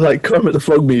 I was like, Kermit the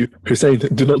Frog me, Hussein,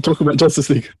 do not talk about Justice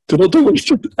League. Do not talk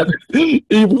about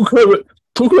evil Kermit.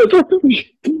 Talk about Justice League.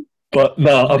 But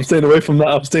no, I'm Like, staying away from that.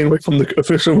 I'm staying away from the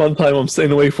official runtime. I'm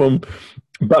staying away from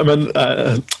Batman,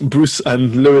 Bruce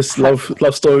and Lewis how,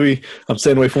 love story. I'm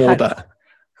staying away from all how, that.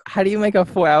 how do you make a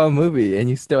 4 hour movie and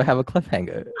you still have a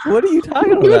cliffhanger? What are you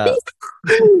talking about?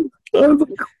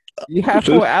 You have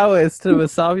 4 hours to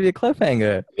resolve your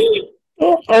cliffhanger. Jesus.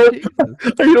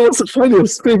 You know what's the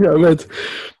funniest thing I read? This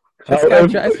How, guy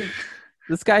drives me.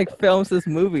 This guy films this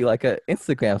movie like an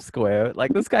Instagram square.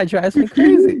 Like this guy drives me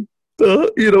crazy.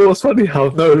 you know what's funny? How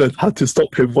Nolan had to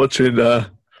stop him watching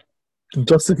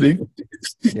Justice League.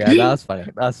 Yeah, that was funny.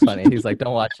 That was funny. He's like,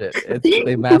 don't watch it. They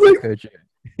like, massacred you.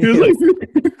 he was like,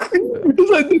 he was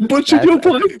like, they butchered That's your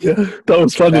body. Yeah, that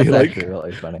was funny. that's Like, actually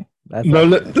really funny. That's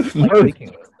Nolan, actually really like no, leaking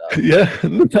this stuff. yeah,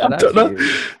 I Shout out don't to know. you.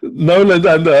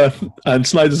 Nolan and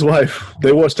Snyder's wife,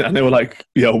 they watched it and they were like,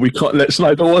 "Yo, we can't let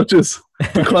Snyder watch this.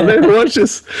 We can't let him watch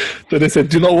this." So they said,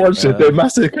 "Do not watch it. uh, They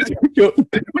massacred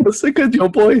your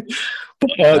boy." But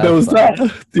there that's was funny.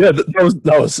 that. Yeah,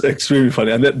 that was extremely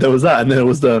funny. And there was that, and there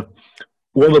was the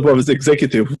Warner Brothers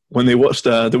executive when they watched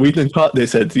the Whedon cut. They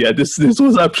said, "Yeah, this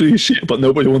was actually shit," but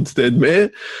nobody wanted to admit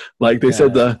it. Like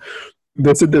Yeah.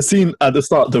 they said the scene at the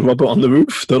start, the robot on the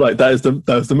roof. They're like, that is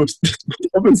the most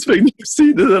dumbest thing you've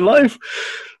seen in their life.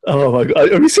 Oh my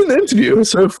god! Have you seen the interview? It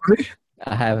was so funny.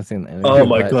 I haven't seen the Oh interview,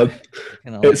 my but god, I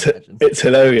can only it's imagine. it's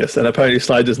hilarious. And apparently,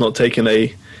 Snyder's not taking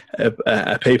a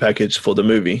pay package for the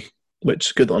movie,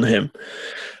 which good on him.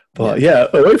 But Yeah.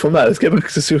 yeah, away from that, let's get back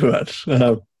to Superman.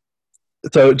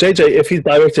 So JJ, if he's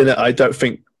directing it, I don't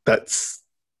think that's.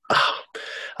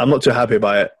 I'm not too happy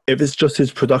about it. If it's just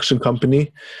his production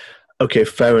company, okay,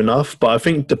 fair enough. But I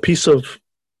think the piece of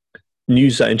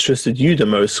news that interested you the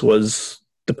most was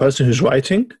the person who's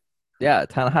writing. Yeah,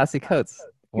 Ta-Nehisi Coates,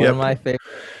 one of Yep. my favorite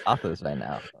authors right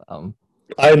now.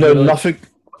 I know Really, nothing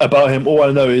about him. All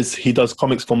I know is he does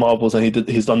comics for Marvels and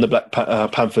he's done the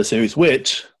Panther series,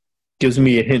 which gives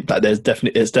me a hint that it's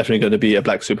definitely going to be a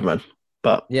Black Superman.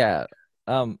 But yeah.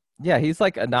 Yeah, he's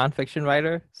like a nonfiction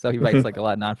writer, so he writes like a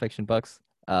lot of nonfiction books.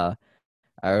 I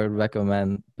would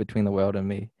recommend Between the World and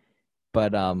Me.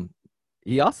 But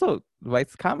he also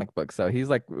writes comic books, so he's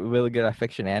like really good at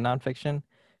fiction and nonfiction.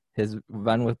 His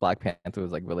run with Black Panther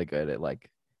was like really good at like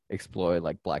explore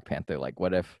like Black Panther. Like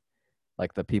what if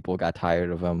like the people got tired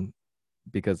of him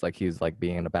because like he was like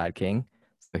being a bad king.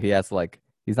 So he has like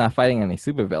he's not fighting any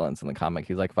supervillains in the comic.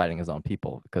 He's like fighting his own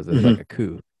people because there's like a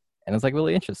coup. And it's like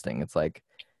really interesting. It's like,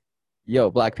 yo,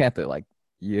 Black Panther, like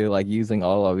you're like using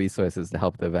all our resources to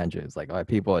help the Avengers. Like our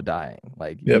people are dying.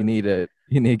 Like yep, you need to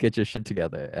get your shit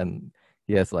together. And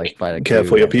he has to like fight a care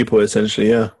for coup. your And people essentially.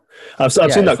 Yeah, I've yeah,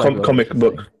 seen that it's like really comic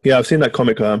book. interesting. Yeah, I've seen that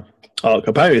comic arc.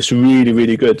 Apparently, it's really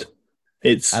really good. I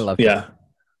It's loved it. yeah.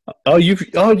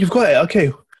 You've got it.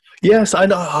 Okay. Yes, I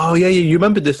know. Oh yeah, yeah. You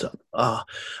remember this? I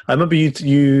remember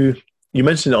you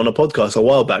mentioned it on a podcast a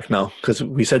while back now because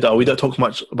we said, "Oh, we don't talk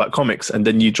much about comics," and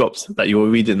then you dropped that you were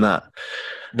reading that.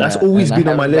 That's Yeah, always and I been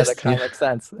on my haven't read a list. Yeah. comic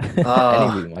since. Any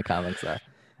Ah, reading my comics are.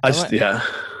 I I just want yeah.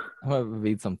 I want to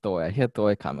read some Thor. I hear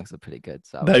Thor comics are pretty good,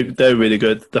 so I want to read They're some really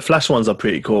Thor. good. The Flash ones are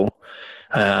pretty cool.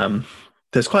 Um,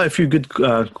 there's quite a few good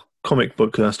comic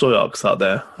book story arcs out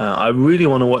there. I really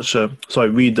want to watch.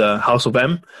 Read House of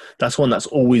M. That's one that's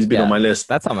always been on Yeah, my list.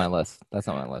 that's on my list. That's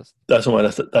on my list. That's on my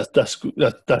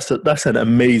list. That's an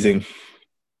amazing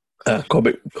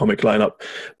comic lineup.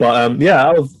 But yeah,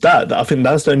 out of that, I think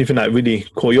that's the only thing that really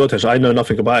caught your attention. I know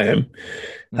nothing about him,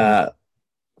 Mhm. uh,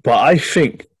 but I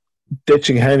think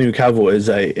ditching Henry Cavill is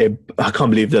I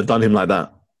can't believe they've done him like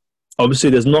that. Obviously,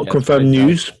 there's not Yeah, it's very confirmed sad.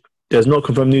 news. There's not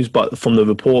confirmed news, but from the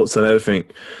reports and everything,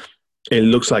 it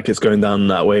looks like it's going down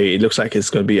that way. It looks like it's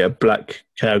going to be a black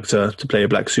character to play a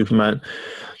black Superman.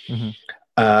 Hmm.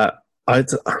 Uh, I,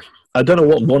 I don't know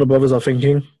what Warner Brothers are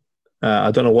thinking.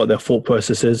 I don't know what their thought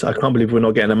process is. I can't believe we're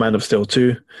not getting a Man of Steel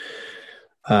 2.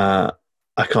 Uh,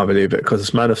 I can't believe it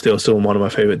because Man of Steel is still one of my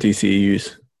favorite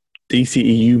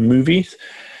DCEU movies,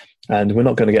 and we're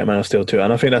not going to get Man of Steel 2.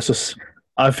 And I think that's just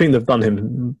I think they've done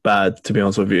him bad, to be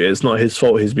honest with you. It's not his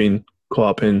fault he's been caught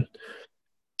up in,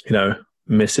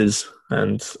 misses.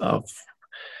 And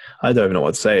I don't even know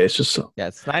what to say. It's just, Yeah,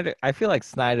 Snyder. I feel like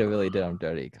Snyder really did him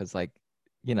dirty because, like,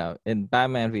 in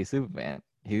Batman v Superman,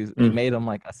 he mm, made him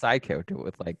like a side character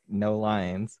with like no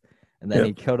lines, and then yeah,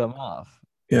 he killed him off.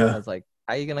 I yeah, was like,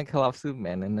 how are you gonna kill off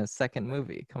Superman in the second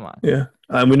movie? Come on. yeah.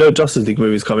 And we know Justice League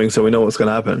movie's coming, so we know what's going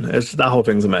to happen. That whole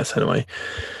thing's a mess anyway.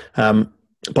 But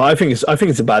I think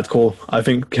it's a bad call. I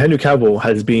think Henry Cavill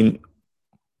has been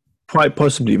quite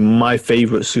possibly my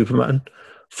favorite Superman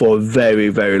for a very,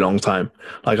 very long time.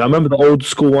 Like I remember the old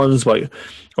school ones, but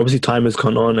obviously time has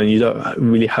gone on, and you don't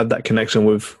really have that connection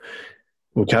with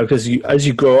characters. As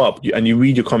you grow up and you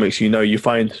read your comics, you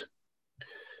find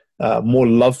more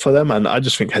love for them. And I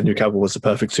just think Henry Cavill was the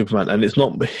perfect Superman, and it's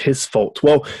not his fault.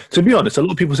 Well, to be honest, a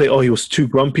lot of people say, "Oh, he was too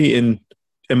grumpy in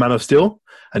Man of Steel,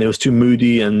 and he was too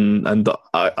moody." And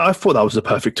I thought that was the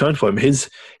perfect turn for him. He's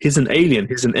an alien.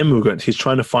 He's an immigrant. He's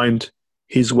trying to find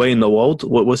his way in the world.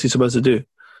 What's he supposed to do?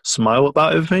 Smile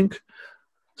about everything?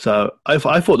 So I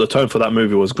thought the tone for that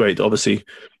movie was great. Obviously,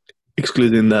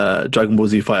 excluding the Dragon Ball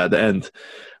Z fight at the end,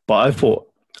 but I thought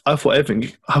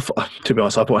everything. To be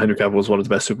honest, I thought Henry Cavill was one of the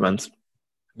best Supermans.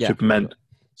 Yeah, Superman,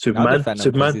 I'll defend him because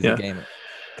Superman. he's a Yeah, gamer.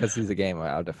 Because he's a gamer,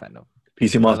 I'll defend him.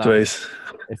 PC But Master Race.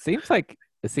 it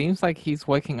seems like he's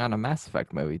working on a Mass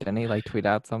Effect movie. Didn't he like tweet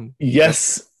out some clip?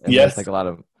 Yes, And there's yes. like a lot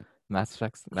of Mass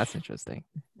Effects. That's interesting.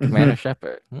 Mhm. Commander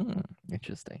Shepard.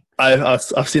 Interesting. I've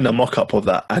seen a mock up of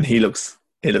that, and he looks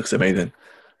amazing.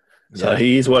 So Yeah.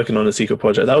 he's working on a secret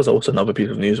project. That was also another piece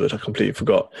of news which I completely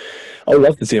forgot. I would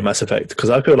love to see a Mass Effect because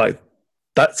I feel like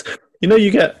that's you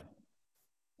get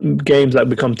games that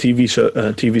become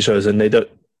TV shows and they don't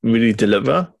really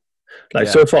deliver. Like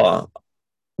Yeah. so far,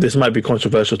 this might be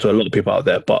controversial to a lot of people out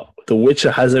there, but The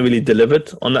Witcher hasn't really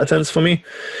delivered on that sense for me.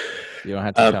 You don't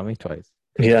have to Um, tell me twice.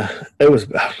 yeah, it was.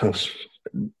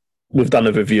 We've done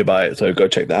a review about it, so go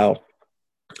check that out.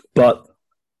 But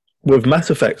with Mass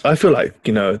Effect, I feel like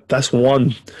that's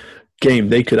one game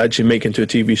they could actually make into a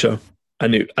TV show,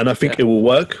 and I think Yeah. it will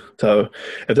work. So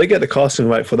if they get the casting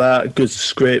right for that, good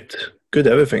script, good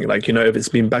everything, like if it's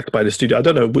been backed by the studio, I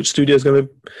don't know which studio is going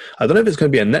to. I don't know if it's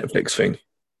going to be a Netflix thing.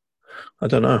 I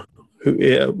don't know.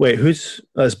 Wait, who's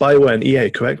it's BioWare and EA,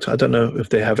 correct? I don't know if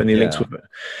they have any links Yeah. with it.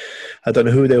 I don't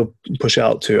know who they'll push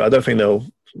out to. I don't think they'll.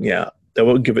 Yeah, they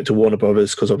won't give it to Warner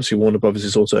Brothers because obviously Warner Brothers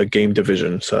is also a game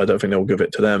division, so I don't think they'll give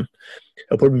it to them.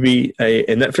 It'll probably be a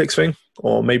Netflix thing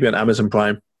or maybe an Amazon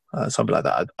Prime, something like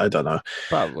that. I don't know.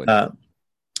 Probably. Uh,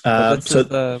 But this so is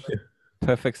the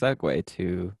perfect segue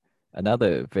to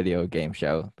another video game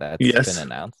show that's been yes,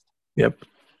 announced, yep.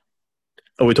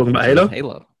 Are we talking about which is Halo?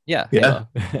 Halo. Yeah, Yeah,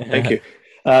 Halo. thank you.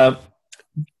 Um,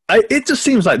 it just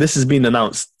seems like this has been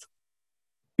announced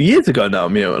years ago now,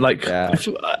 Mio. Like Yeah.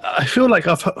 I feel like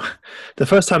the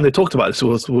first time they talked about this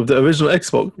was with the original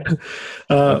Xbox. With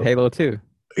Uh, Halo 2.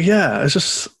 yeah, it's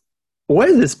just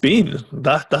where's this been?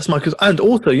 That's my and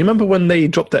also you remember when they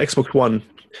dropped the Xbox One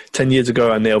 10 years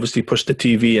ago, and they obviously pushed the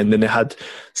TV, and then they had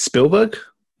Spielberg.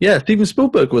 Yeah, Steven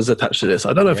Spielberg was attached to this.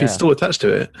 I don't know if he's Yeah. still attached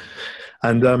to it.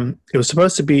 And it was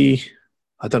supposed to be.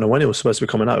 I don't know when it was supposed to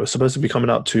be coming out. It was supposed to be coming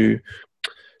out to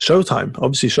Showtime.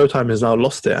 Obviously, Showtime has now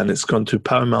lost it, and it's gone to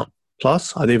Paramount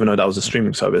Plus. I didn't even know that was a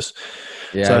streaming service.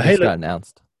 Yeah, So it just Halo, got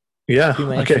announced. yeah, Too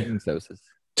many okay, streaming services.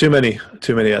 too many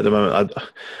at the moment.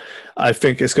 I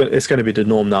think it's going to be the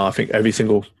norm now. I think every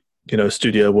single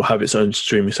studio will have its own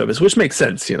streaming service, which makes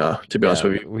sense. To be honest Yeah,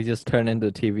 with you. we just turn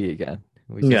into TV again.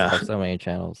 We just Yeah, have so many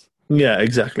channels. yeah,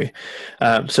 exactly.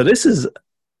 So this is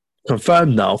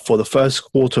confirmed now for the first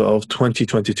quarter of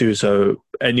 2022. So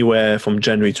anywhere from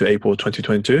January to April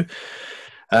 2022.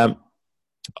 Um,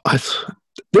 I,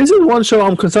 this is one show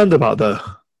I'm concerned about, though.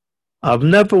 I've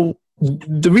never.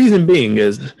 The reason being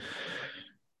is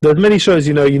there's many shows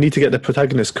you need to get the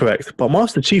protagonist correct, but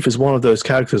Master Chief is one of those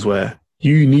characters where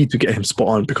you need to get him spot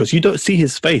on because you don't see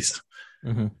his face.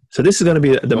 Mm-hmm. So this is going to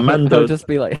be the Well, Mando. he'll just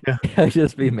be like, Yeah, he'll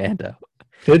just be Mando.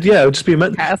 it'll just be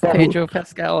meant. Cast Pedro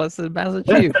Pascal as the Master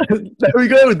Chief. There we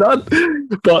go, done.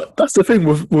 But that's the thing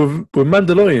with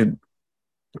Mandalorian.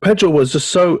 Pedro was just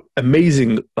so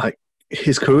amazing, like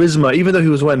his charisma. Even though he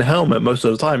was wearing a helmet most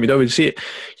of the time, you don't really see it.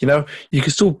 You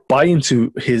can still buy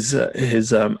into his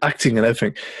acting and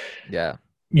everything. Yeah.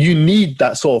 You need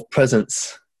that sort of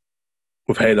presence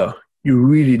with Halo. You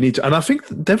really need to. And I think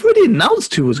they've already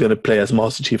announced who was going to play as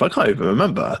Master Chief. I can't even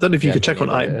remember. I don't know if you Yeah, could check me on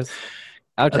neither. I.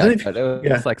 I'll I don't check, know if, but it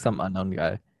yeah, was like some unknown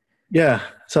guy. yeah.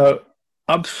 So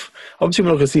obviously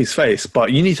we're not going to see his face,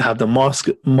 but you need to have the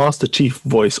Master Chief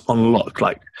voice on lock.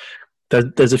 Like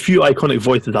there's a few iconic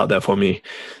voices out there for me.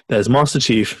 There's Master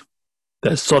Chief.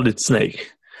 there's Solid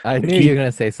Snake. I The knew you key, were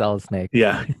gonna say Solid Snake.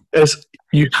 yeah, it's,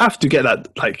 you have to get that.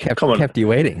 Like, come on, Kept you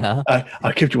waiting, huh?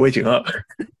 I kept you waiting up.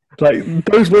 Like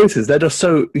those voices, they're just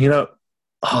so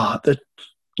that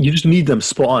you just need them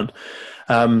spot on.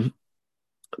 Um,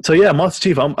 so yeah, Master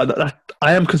Chief, I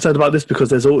am concerned about this because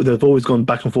they've always gone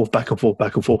back and forth, back and forth,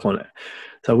 back and forth on it.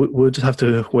 So we'll just have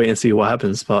to wait and see what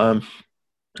happens. But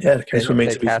yeah, the case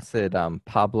remains They to be. casted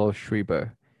Pablo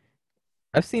Schreiber.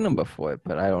 I've seen him before,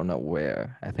 but I don't know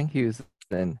where. I think he was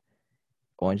in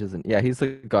Orange is the, yeah, he's the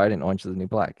guard in Orange is the New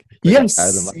Black. The guy with the Yes,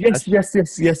 yes, mustache. yes,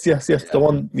 yes, yes, yes, yes. The Yeah.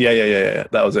 one, yeah.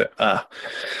 That was it.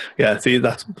 Yeah. See,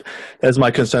 that's my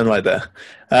concern right there.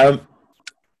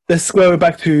 Let's go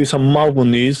back to some Marvel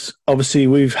news. Obviously,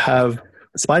 we have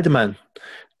Spider-Man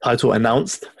title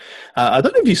announced. I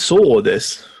don't know if you saw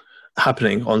this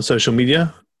happening on social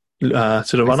media to the I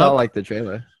saw run-up. like the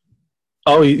trailer.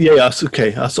 Oh yeah,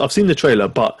 okay. I've seen the trailer,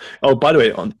 but by the way,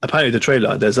 apparently the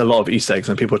trailer, there's a lot of Easter eggs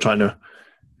and people are trying to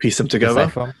piece them together.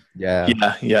 Decipher.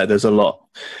 Yeah. Yeah, there's a lot.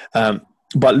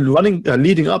 But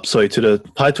leading up, sorry, to the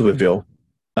title reveal,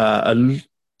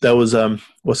 there was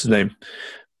what's his name?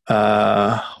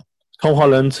 Uh, Tom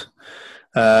Holland,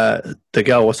 the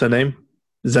girl, what's her name?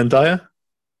 Zendaya.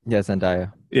 Yeah,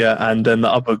 Zendaya. Yeah, and then the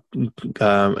other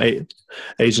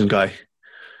Asian guy.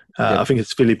 Yep. I think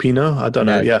it's Filipino. I don't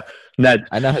know. Ned. Yeah, Ned.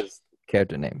 I know his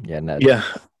character name. Yeah, Ned. Yeah.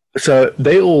 So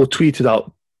they all tweeted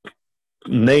out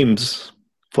names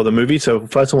for the movie. So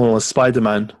first one was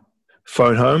Spider-Man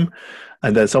Phone Home,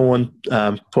 and then someone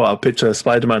put out a picture of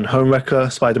Spider-Man Home Wrecker,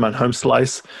 Spider-Man Home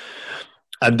Slice,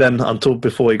 and then until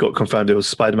before it got confirmed, it was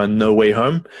Spider-Man No Way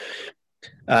Home.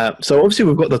 So obviously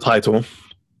we've got the title.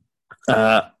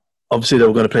 Obviously they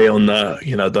were going to play on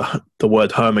the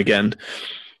word home again,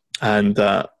 and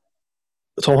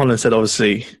Tom Holland said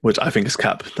obviously, which I think is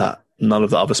cap, that none of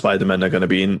the other Spider-Men are going to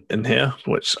be in here,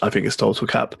 which I think is total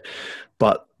cap.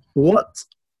 But what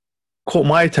caught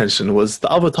my attention was the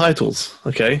other titles.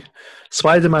 Okay,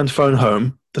 Spider-Man Phone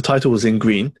Home, the title was in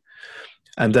green,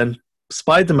 and then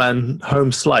Spider-Man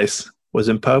Home Slice was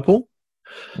in purple.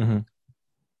 Mm-hmm.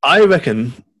 I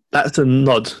reckon that's a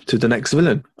nod to the next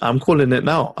villain. I'm calling it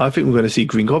now. I think we're going to see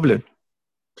Green Goblin.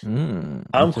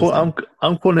 I'm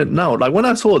calling it now. Like when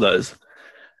I saw those,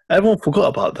 everyone forgot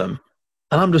about them,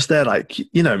 and I'm just there like,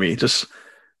 you know me, just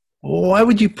why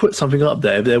would you put something up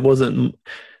there if there wasn't?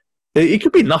 It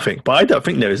could be nothing, but I don't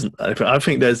think there is. I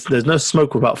think there's no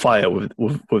smoke without fire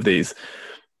with these,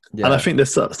 Yeah. and I think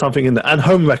there's something in there. And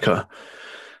Home Wrecker.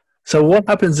 So what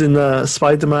happens in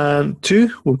Spider-Man 2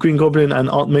 with Green Goblin and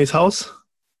Aunt May's house?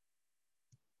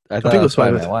 I thought it was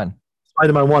Spider-Man 1.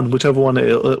 Spider-Man 1, whichever one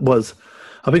it was.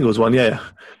 I think it was 1, yeah.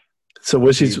 So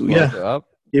where she's, He blows her up.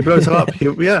 he blows her up.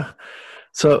 Yeah.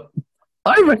 So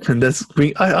I reckon there's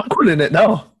Green, I'm calling it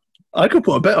now. I could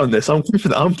put a bet on this. I'm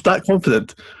confident. I'm that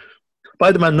confident.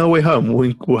 Spider-Man No Way Home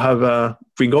will have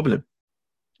Green Goblin.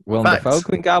 Willem Dafoe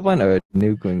Green Goblin or a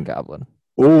new Green Goblin?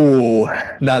 Oh,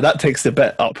 now that takes the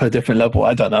bet up a different level.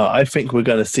 I don't know. I think we're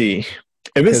going to see.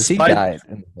 If it's He died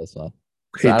in the first one.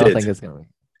 So He I don't did. think it's going to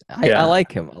be. I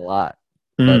like him a lot.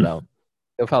 Mm. But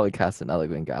they'll probably cast another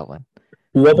Green Goblin.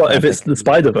 What about if it's the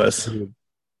Spider-Verse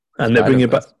and they bring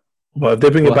it back? Well, if they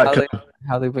bring it back,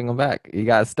 how they bring him back? He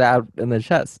got stabbed in the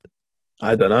chest.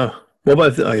 I don't know. What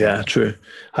about? Oh yeah, true.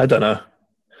 I don't know.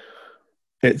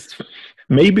 It's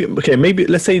maybe okay. Maybe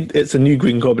let's say it's a new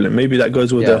Green Goblin. Maybe that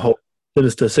goes with the whole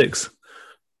Sinister Six,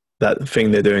 that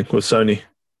thing they're doing with Sony.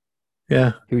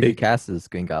 Yeah. Who would you cast as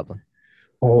Green Goblin?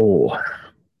 Oh,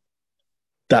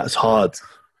 that's hard.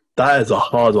 That is a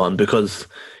hard one because,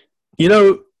 you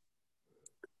know,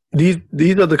 these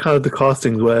are the kind of the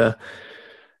castings where,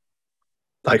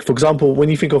 like, for example, when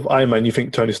you think of Iron Man, you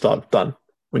think Tony Stark, done.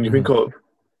 When you think of,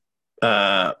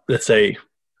 let's say,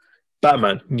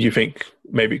 Batman, you think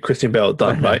maybe Christian Bale,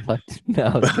 done, right?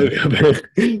 No.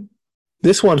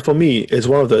 This one, for me, is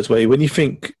one of those where when you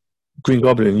think Green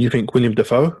Goblin, you think William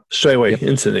Dafoe straight away,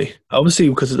 instantly. Obviously,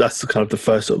 because that's kind of the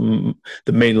first, the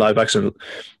main live action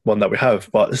one that we have.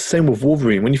 But it's the same with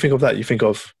Wolverine. When you think of that, you think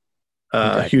of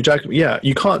Hugh Jackman. Yeah,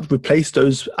 you can't replace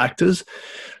those actors.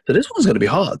 So this one's going to be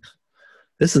hard.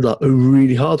 This is a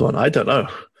really hard one. I don't know.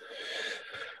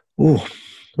 Ooh,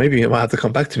 maybe you might have to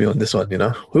come back to me on this one, you know?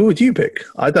 Who would you pick?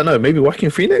 I don't know. Maybe Joaquin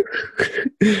Phoenix?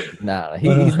 Nah,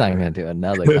 he's not going to do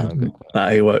another comic book. Nah,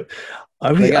 he won't.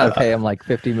 They got to pay him like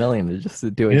 $50 million just to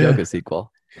do a Joker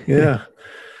sequel. Yeah.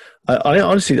 I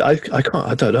honestly, I can't,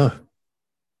 I don't know.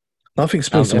 Nothing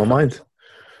springs to my mind.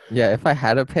 Yeah, if I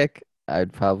had a pick,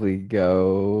 I'd probably go,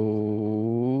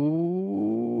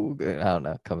 I don't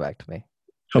know, come back to me.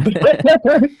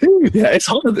 Yeah, it's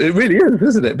hard. It really is,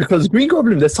 isn't it? Because Green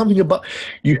Goblin, there's something about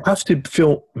you have to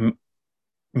feel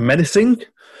menacing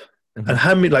and Mhm.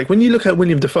 how many like when you look at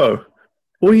William Defoe,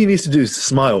 all he needs to do is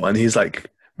smile and he's like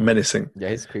menacing. Yeah,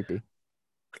 he's creepy.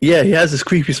 Yeah, he has this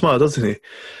creepy smile, doesn't he?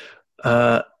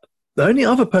 Uh, the only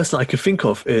other person I could think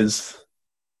of is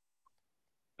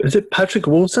it Patrick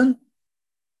Wilson,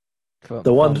 the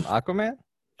From one Aquaman?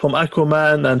 from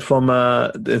Aquaman and from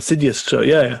the Insidious show?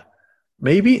 Yeah, yeah.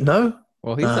 Maybe no.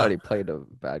 Well, he's Nah, already played a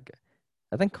bad guy.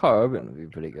 I think Carl Urban would be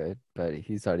pretty good, but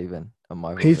he's already been a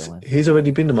Marvel villain. he's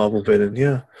already been the Marvel villain.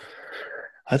 Yeah,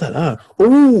 I don't know.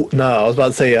 Oh no, I was about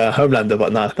to say Homelander,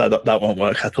 but no, that won't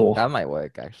work at all. That might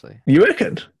work actually. You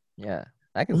reckon? Yeah,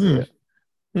 I can see Hmm. it.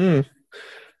 Hmm.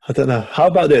 I don't know. How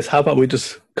about this? How about we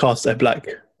just cast a black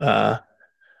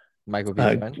Michael B.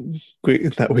 Uh, Jordan.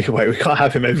 we can't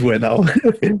have him everywhere now.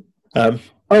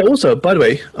 Oh, also, by the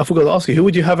way, I forgot to ask you, who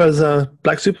would you have as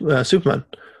Black Superman?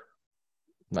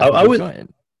 Michael I B. would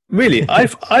Jordan. really. I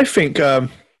think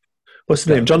what's his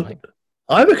name? Jonathan, John. like,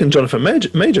 I reckon Jonathan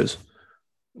Majors.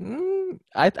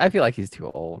 I feel like he's too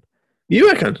old. You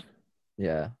reckon?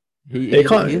 Yeah, It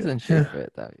can't. he isn't shape for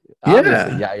it though.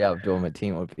 Obviously, Yeah, yeah,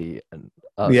 Abdul-Mateen would be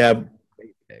a yeah.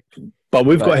 great pick. But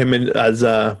we've got But him in as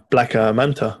Black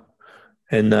Manta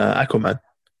in Aquaman.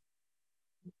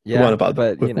 The one yeah, about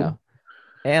but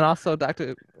and also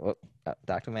Doctor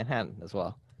Manhattan as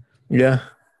well. yeah.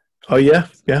 Oh yeah,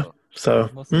 yeah. So So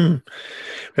we'll see.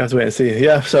 we have to wait and see.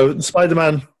 Yeah. So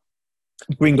Spider-Man.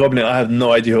 Green Goblin, I have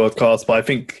no idea who I'd cast, but I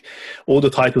think all the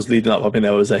titles leading up, I think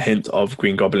there was a hint of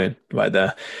Green Goblin right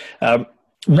there.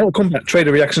 Mortal Kombat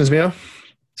trailer reactions, Mia.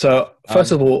 So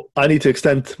first Um, of all, I need to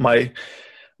extend my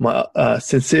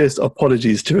sincerest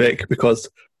apologies to Rick because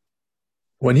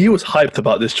when he was hyped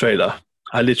about this trailer,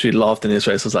 I literally laughed in his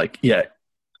face. I was like, "Yeah,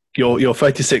 you're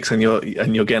 36 and you're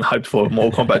getting hyped for a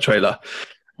Mortal Kombat trailer."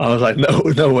 I was like, "No,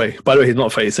 no way." By the way, he's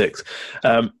not 36.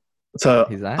 So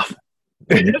he's not.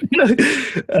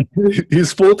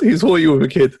 he's 40. He's 40 with a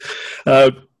kid.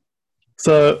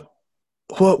 So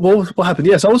what happened?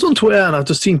 Yes, I was on Twitter and I've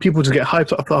just seen people just get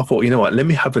hyped up. I thought, you know what? Let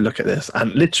me have a look at this.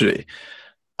 And literally,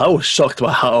 I was shocked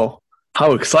by how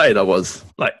excited I was.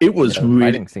 Like it was Yeah, the really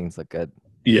fighting scenes look good.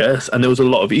 yes, and there was a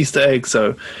lot of Easter eggs.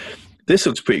 So this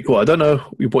looks pretty cool. I don't know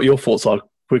what your thoughts are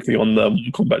quickly on the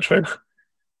combat trailer.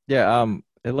 Yeah,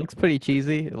 it looks pretty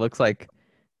cheesy. It looks like,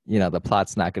 the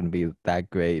plot's not going to be that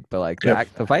great, but like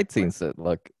Yep. the fight scenes that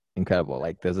look incredible.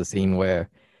 Like there's a scene where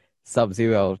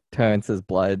Sub-Zero turns his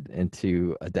blood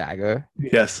into a dagger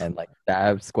Yes. and like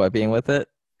stabs Scorpion with it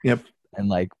Yep. and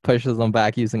like pushes them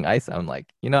back using ice. I'm like,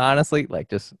 honestly, like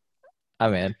just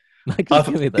I'm in. Like just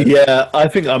I've, give me this. yeah, I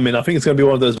think it's going to be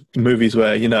one of those movies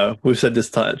where we've said this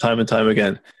time and time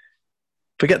again.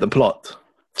 Forget the plot.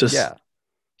 Just Yeah.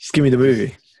 just give me the Just, movie.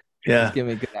 just Yeah, give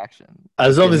me good action. as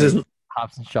Just long give as me it's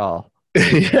Hobbs and Shaw.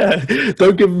 yeah.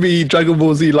 Don't give me Dragon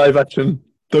Ball Z live action.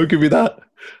 Don't give me that.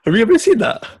 Have you ever seen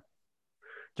that?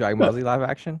 Dragon Ball Z live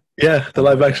action? Yeah, the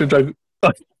live action Unfortunately.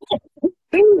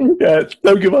 Dragon. Yeah,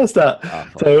 don't give us that.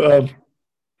 Awful. So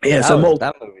yeah, so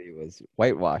That movie was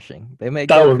whitewashing. They made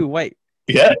that was Goku white.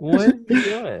 yeah, What are you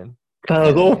doing? that was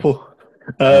Anyway, awful.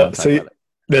 I don't want to talk So about it.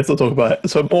 let's not talk about it.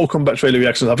 So Mortal Kombat trailer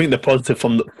reactions. I think they're positive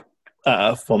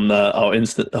our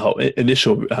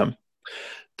initial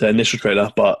the initial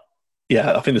trailer, but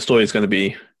yeah, I think the story is going to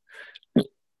be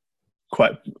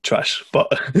quite trash. But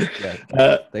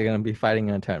Yeah, they're gonna be fighting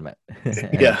in a tournament.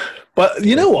 yeah, but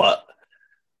you know what?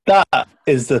 That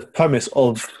is the premise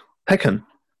of Tekken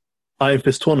Iron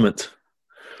Fist tournament.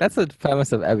 That's the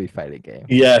premise of every fighting game.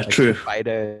 Yeah, Like true. Street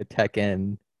Fighter,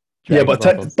 Tekken, Yeah,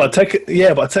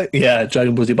 Dragon Ball Z.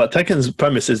 Dragon Ball Z. But Tekken's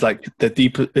premise is like the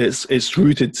deep. It's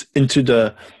rooted into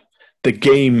the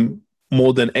game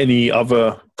more than any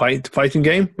other fighting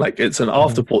game. Like it's an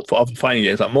afterthought for other fighting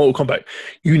games. Like Mortal Kombat,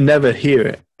 you never hear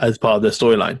it as part of the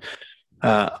storyline.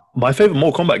 My favorite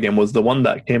Mortal Kombat game was the one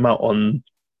that came out on.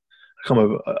 I can't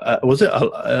remember. Was it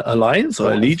Alliance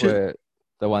or Allegiant?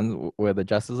 The one where the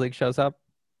Justice League shows up.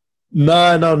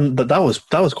 No, that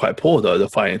was quite poor though. The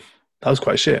fighting that was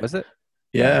quite shit. Was it?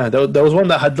 Yeah, there was one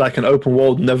that had like an open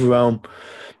world NetherRealm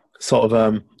sort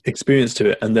of experience to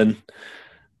it, and then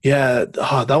yeah,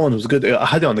 that one was good. I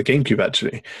had it on the GameCube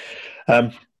actually.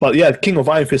 But yeah, King of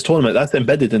Iron Fist tournament that's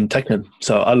embedded in Tekken,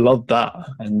 so I love that.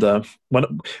 And when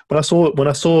I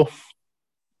saw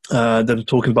them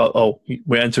talking about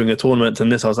we're entering a tournament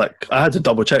and this, I was like, I had to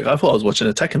double check. I thought I was watching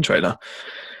a Tekken trailer.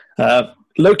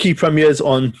 Loki premieres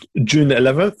on June the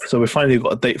 11th, so we finally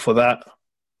got a date for that.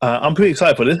 I'm pretty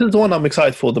excited for this. This is the one I'm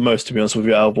excited for the most, to be honest with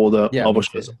you, out of all the Yeah, Marvel me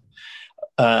too.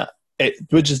 shows. it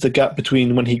bridges the gap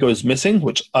between when he goes missing,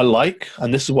 which I like,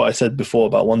 and this is what I said before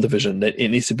about WandaVision, that it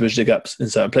needs to bridge the gaps in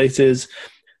certain places.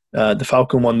 The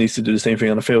Falcon one needs to do the same thing,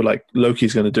 and I feel like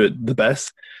Loki's going to do it the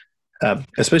best,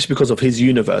 especially because of his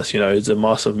universe. He's a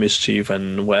master of mischief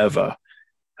and whatever.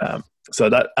 So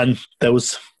that, and there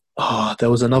was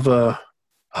another.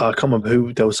 I can't remember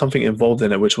who. There was something involved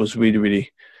in it, which was really,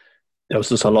 really. There was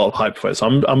just a lot of hype for it,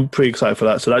 so I'm pretty excited for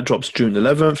that. So that drops June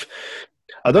 11th.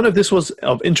 I don't know if this was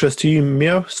of interest to you,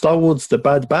 Mio. Star Wars: The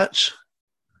Bad Batch.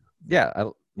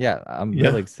 I'm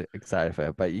really excited for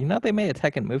it. But they made a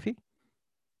Tekken movie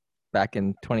back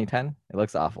in 2010. It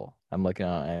looks awful. I'm looking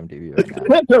on IMDb right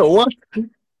now. No, what?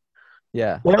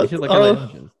 Yeah, What? you should look at the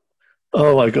images.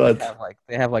 Oh my god!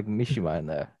 They have Mishima in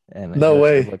there, and no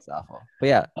way. It looks awful. But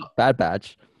yeah, Bad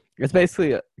Batch. It's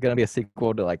basically gonna be a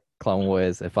sequel to Clone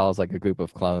Wars. It follows a group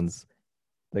of clones.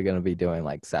 They're gonna be doing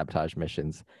sabotage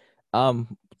missions.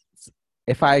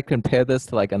 If I compare this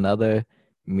to another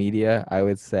media, I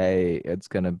would say it's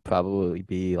gonna probably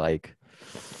be I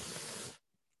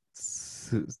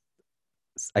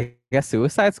guess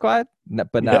Suicide Squad,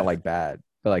 but not bad,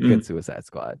 but good Suicide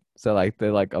Squad. So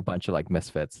they're a bunch of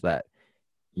misfits that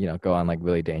go on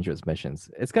really dangerous missions.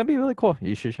 It's gonna be really cool.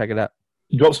 You should check it out.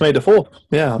 Drops May the 4th.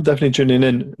 Yeah, I'm definitely tuning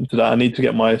in to that. I need to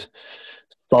get my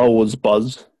Star Wars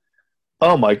buzz.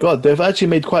 Oh my god, they've actually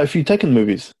made quite a few Tekken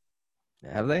movies.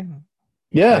 Have they?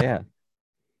 Yeah. Oh, yeah.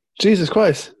 Jesus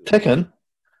Christ, Tekken,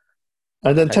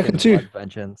 and then Tekken 2. Blood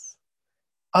Vengeance.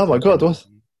 Oh my god,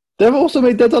 they've also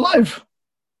made Dead Alive.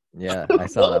 Yeah, I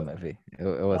saw that movie. It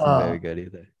wasn't very good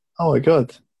either. Oh my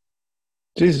god,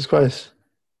 Jesus Christ!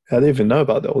 I didn't even know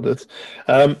about all this.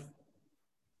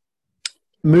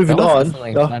 Moving on.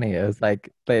 Something funny. It was they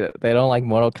don't like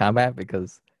Mortal Kombat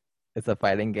because it's a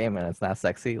fighting game and it's not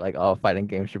sexy. All fighting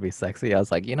games should be sexy. I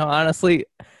was honestly,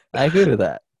 I agree with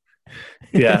that.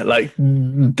 Yeah,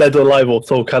 Dead or Alive or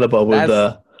Soul Calibur with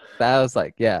that was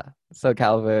Soul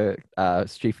Calibur,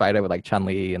 Street Fighter with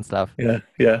Chun-Li and stuff. Yeah.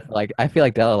 I feel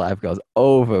Dead or Alive goes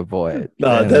overboard.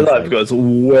 No, Dead or Alive goes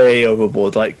way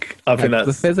overboard. I think that's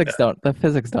the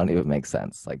physics don't even make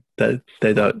sense. They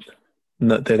don't.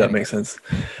 No, they don't make sense.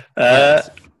 Another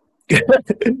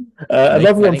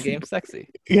one. Game sexy.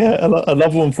 Yeah,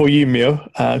 another one for you, Mio,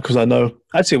 because I know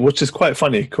actually, which is quite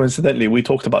funny. Coincidentally, we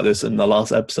talked about this in the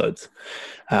last episodes,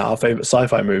 our favorite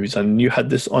sci-fi movies, and you had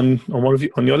this on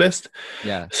your list.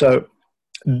 Yeah. So,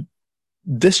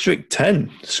 District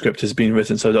 10 script has been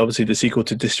written. So obviously the sequel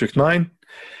to District 9.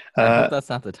 I hope that's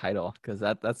not the title because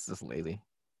that's just lazy.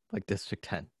 District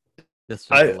 10,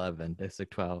 District 11,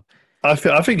 District 12. I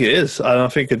think it is. I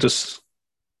think it just.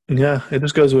 Yeah, it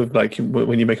just goes with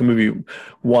when you make a movie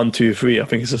 1, 2, 3. I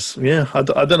think it's just I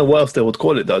don't know what else they would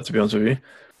call it though. To be honest with you,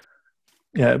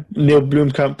 yeah. Neil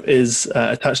Blomkamp is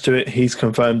attached to it. He's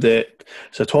confirmed it.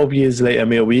 So 12 years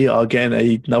later, we are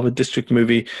getting another District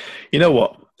movie. You know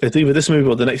what? It's either this movie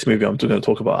or the next movie I'm going to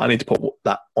talk about. I need to put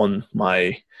that on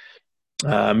my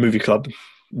movie club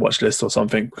watch list or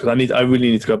something because I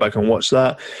really need to go back and watch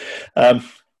that.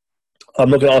 I'm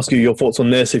not going to ask you your thoughts on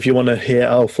this. If you want to hear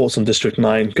our thoughts on District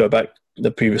 9, go back the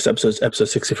previous episodes, episode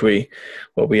 63,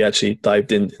 where we actually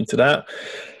dived into that.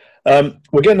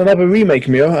 We're getting another remake,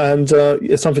 Mio, and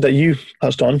it's something that you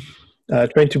touched on.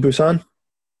 Train to Busan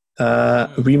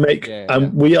remake.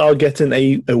 And we are getting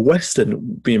a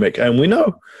Western remake. And we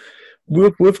know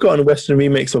we've gotten Western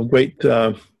remakes of great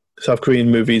South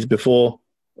Korean movies before,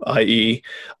 i.e.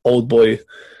 Old Boy.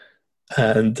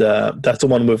 And that's the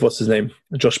one with what's his name,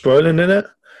 Josh Brolin in it.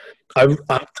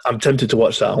 I'm tempted to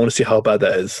watch that. I want to see how bad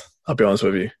that is. I'll be honest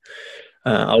with you.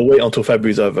 I'll wait until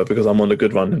February's over because I'm on a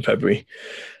good run in February.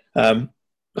 So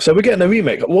we're getting a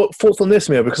remake. What thoughts on this,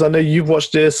 Mia? Because I know you've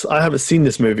watched this. I haven't seen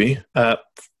this movie.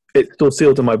 It's still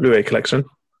sealed in my Blu-ray collection,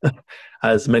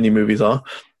 as many movies are.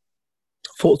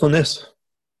 Thoughts on this?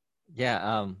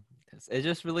 Yeah, it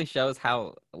just really shows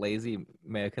how lazy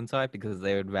Americans are because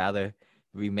they would rather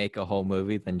remake a whole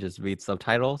movie than just read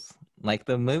subtitles.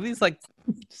 The movie's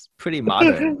just pretty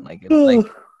modern. It's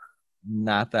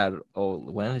not that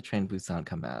old. When did Train to Busan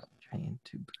come out? Train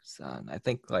to Busan. I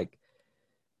think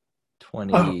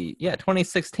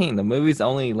 2016. The movie's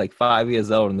only 5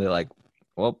 years old, and they're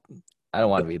well, I don't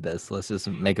want to read this. Let's just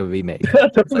make a remake.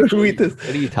 Read this. What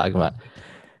are you talking about?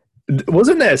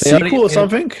 Wasn't there a sequel or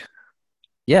something?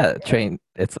 Yeah, Train.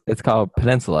 It's called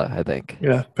Peninsula, I think.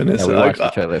 Yeah, Peninsula. We watched the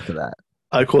trailer for that.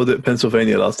 I called it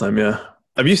Pennsylvania last time. Yeah.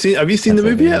 Have you seen the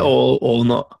movie yet, or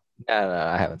not? No,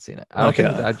 I haven't seen it. I don't think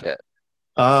it's out yet.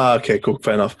 Okay, cool,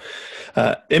 fair enough.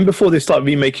 Before they start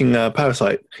remaking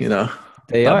Parasite, they are.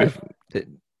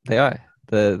 They are.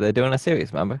 They're doing a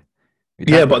series. Remember?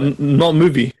 Yeah, but not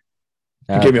movie.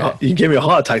 Okay. you gave me a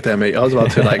heart attack there, mate. I was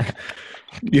about to like.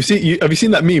 Have you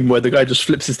seen that meme where the guy just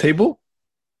flips his table?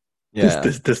 Yeah.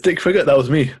 The stick figure, that was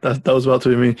me. That was about to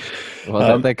be me. Well,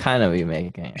 that Um, they're kind of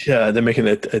remaking it. yeah, they're making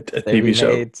a They TV show.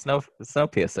 remade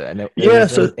Snowpiercer, and it Yeah,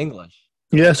 was in so English.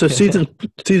 yeah, so season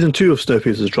two of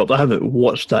Snowpiercer has dropped. I haven't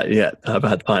watched that yet. I haven't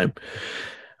had time,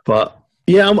 but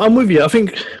yeah, I'm with you. I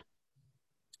think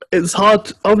it's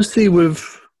hard, obviously,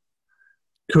 with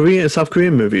Korean South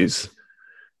Korean movies.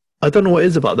 I don't know what it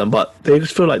is about them, but they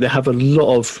just feel like they have a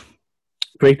lot of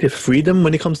creative freedom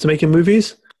when it comes to making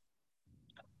movies,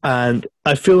 and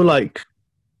I feel like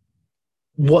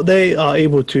what they are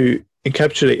able to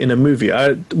encapsulate in a movie,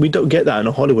 we don't get that in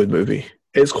a Hollywood movie.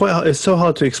 It's quite hard, it's so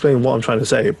hard to explain what I'm trying to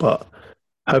say, but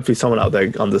hopefully someone out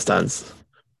there understands.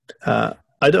 I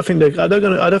don't think they're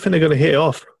gonna hit it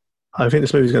off. I think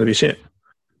this movie's gonna be shit.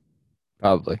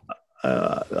 Probably.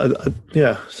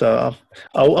 Yeah, so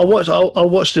I'll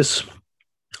watch this.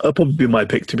 It'll probably be my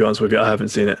pick, to be honest with you. I haven't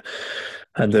seen it,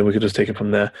 and then we could just take it from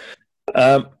there.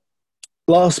 Um,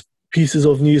 Last pieces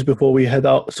of news before we head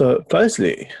out. So,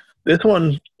 firstly, this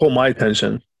one caught my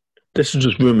attention. This is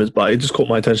just rumors, but it just caught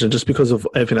my attention just because of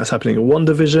everything that's happening in One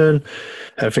Division,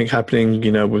 everything happening,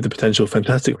 with the potential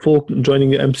Fantastic Four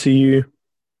joining the MCU.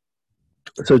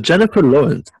 So, Jennifer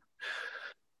Lawrence,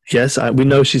 yes, we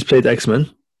know she's played X-Men,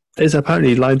 is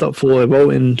apparently lined up for a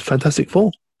role in Fantastic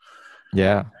Four.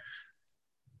 Yeah.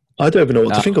 I don't even know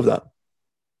what to think of that.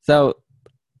 So,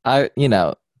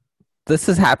 this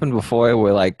has happened before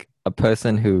where like a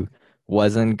person who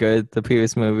wasn't good the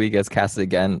previous movie gets casted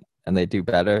again and they do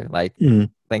better. Like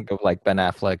think of like Ben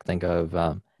Affleck, think of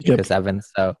Chris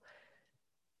Evans. So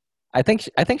I think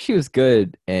she was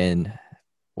good in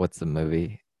what's the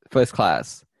movie? First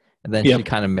Class. And then she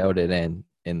kind of melded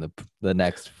in the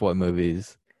next 4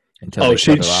 movies until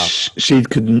she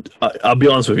couldn't. I'll be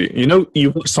honest with you.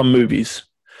 You watch some movies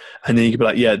and then you can be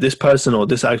like, yeah, this person or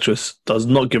this actress does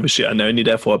not give a shit and they're only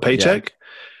there for a paycheck.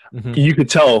 Yeah. Mm-hmm. You could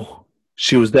tell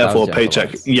she was there for a paycheck.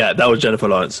 Lawrence. Yeah, that was Jennifer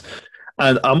Lawrence.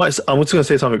 And I'm just going to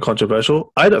say something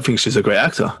controversial. I don't think she's a great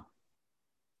actor.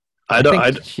 I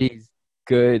think she's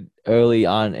good early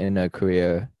on in her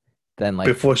career. Then like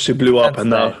before she blew up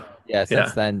and now. Yeah,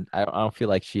 since then, I don't feel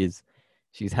like she's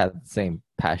had the same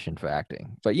passion for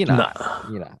acting. But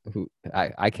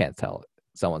I can't tell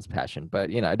someone's passion, but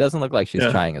it doesn't look like she's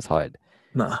trying as hard.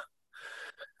 Nah.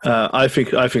 I think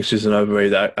she's an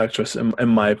overrated actress in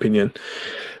my opinion.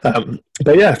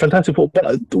 But yeah, Fantastic Four.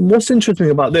 But what's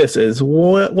interesting about this is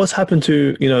what's happened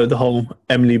to the whole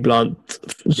Emily Blunt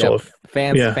sort of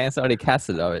fans already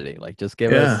casted already. Like just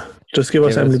give us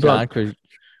Emily Blunt, John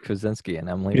Krasinski and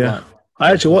Emily Blunt.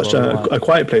 I actually watched A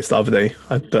Quiet Place the other day.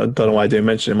 I don't know why I didn't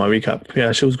mention it in my recap.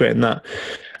 Yeah, she was great in that.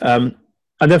 And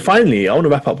then finally, I want to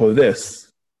wrap up with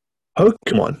this.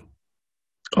 Pokemon.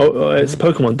 It's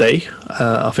Pokemon Day.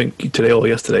 I think today or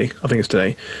yesterday. I think it's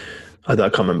today. I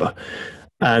can't remember.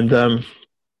 And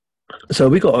so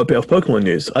we got a bit of Pokemon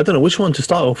news. I don't know which one to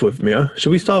start off with, Mio.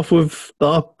 Should we start off with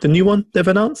the new one they've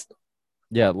announced?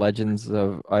 Yeah, Legends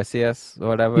of Arceus or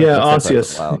whatever. Yeah,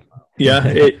 Arceus. Yeah,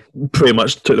 it pretty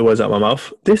much took the words out of my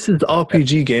mouth. This is the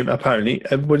RPG game, apparently,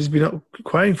 everybody's been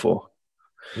crying for.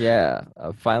 Yeah,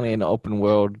 finally an open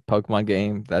world Pokemon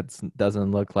game that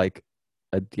doesn't look like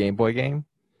a Game Boy game.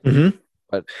 Mm-hmm.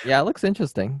 But yeah, it looks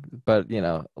interesting. But,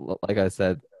 like I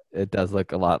said, it does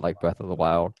look a lot like Breath of the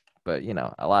Wild. But,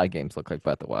 a lot of games look like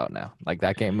Breath of the Wild now. Like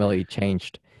that game really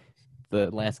changed the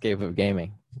landscape of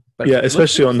gaming. But yeah,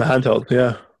 especially on the handheld.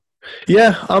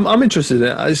 Yeah, I'm interested in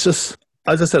it. It's just,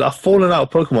 as I said, I've fallen out of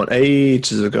Pokemon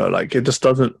ages ago. Like it just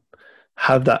doesn't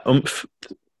have that oomph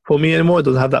for me anymore. It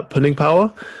doesn't have that pulling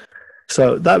power.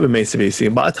 So that remains to be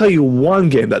seen. But I tell you, one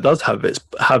game that does have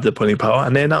the pulling power,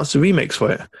 and they announced the remakes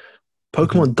for it.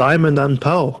 Pokemon Diamond and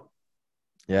Pearl.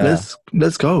 Yeah,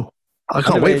 let's go. I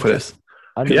can't wait for this.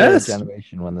 Underrated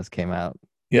generation when this came out.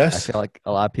 Yes, I feel like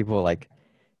a lot of people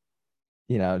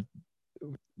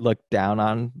looked down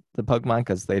on the Pokemon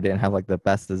because they didn't have like the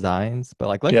best designs. But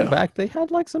like looking back, they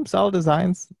had like some solid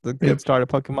designs. The good starter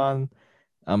Pokemon,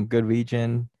 good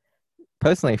region.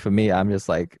 Personally, for me, I'm just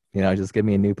like, just give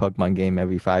me a new Pokemon game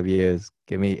every 5 years.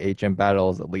 Give me HM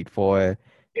Battles, Elite Four,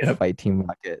 Fight Team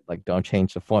Rocket. Like, don't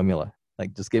change the formula.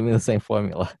 Like, just give me the same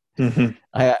formula. Mm-hmm.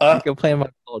 I can play my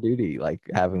Call of Duty, like,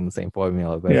 having the same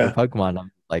formula. But for Pokemon,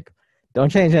 I'm like, don't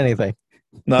change anything.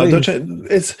 No, don't change.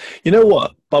 It's, you know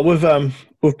what? But with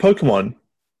Pokemon,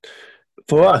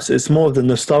 for us, it's more of the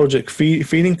nostalgic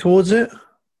feeling towards it.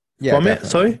 From definitely. It,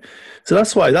 sorry. So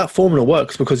that's why that formula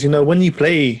works, because,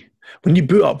 when you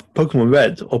boot up Pokemon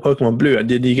Red or Pokemon Blue and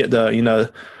then you get the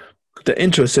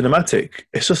intro cinematic,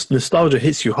 it's just nostalgia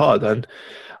hits you hard. And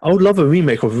I would love a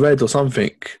remake of Red or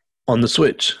something on the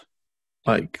Switch.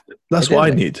 Like They that's what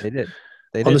did I make need they did.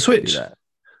 They on the did do Switch. that.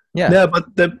 Yeah. Yeah,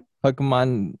 but the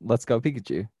Pokemon Let's Go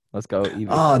Pikachu. Let's go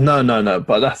Eevee. no, no, no.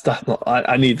 But that's not.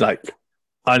 I need like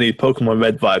I need Pokemon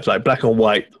Red vibes, like Black and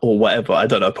White or whatever. I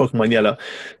don't know, Pokemon Yellow.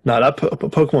 No, that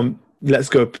Pokemon Let's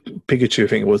Go Pikachu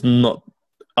thing was not.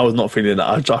 I was not feeling that.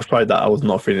 I've tried that. I was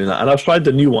not feeling that, and I've tried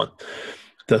the new one,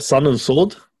 the Sun and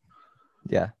Sword.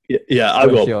 Yeah. Yeah, I Sword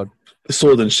and got Shield.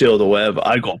 Sword and Shield or whatever.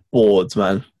 I got bored,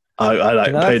 man. I You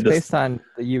like know that's played this. based on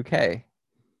the UK.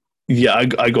 Yeah,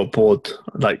 I got bored.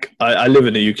 Like I live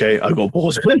in the UK. I got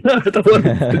bored.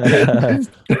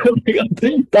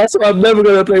 That's why I'm never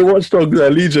gonna play Watch Dogs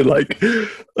Legion. Like,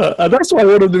 and that's why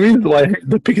one of the reasons why I hate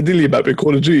the Piccadilly map in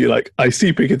Call of Duty. Like, I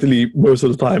see Piccadilly most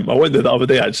of the time. I went there the other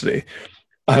day actually,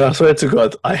 and I swear to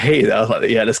God, I hate it. I was like,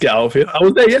 yeah, let's get out of here. I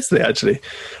was there yesterday actually.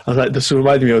 I was like, this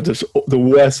reminded me of the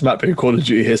worst map in Call of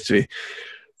Duty history.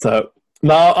 So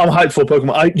now I'm hyped for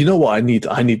Pokemon. You know what I need?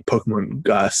 I need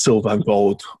Pokemon Silver and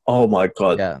Gold. Oh my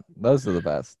God, Yeah, those are the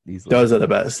best, easily. those are the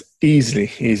best.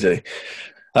 Easily.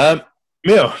 Um,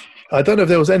 Mio, I don't know if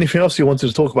there was anything else you wanted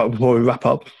to talk about before we wrap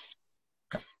up.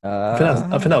 I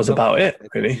think that was Nope. about it, I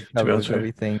think really. we To be honest covered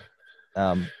with you.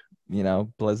 everything.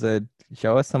 Blizzard,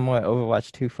 show us some more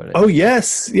Overwatch 2 Oh footage.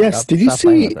 yes. Did you Stop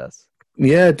playing see? with us.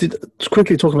 Yeah. Did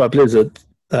quickly talk about Blizzard,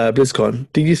 BlizzCon.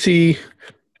 Did you see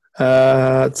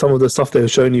some of the stuff they were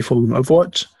showing you from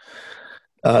Overwatch?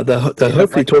 They're They showed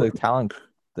hopefully like talk. the talent,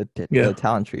 Yeah, the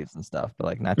talent trees and stuff, but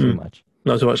like not too mm, much.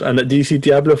 not too much. And did you see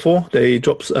Diablo 4? They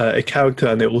dropped a character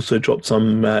and they also dropped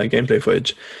some gameplay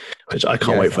footage, which I can't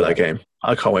Yeah, I wait for saw that that. game.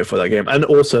 I can't wait for that game. And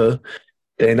also,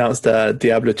 they announced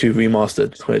Diablo 2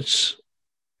 Remastered, which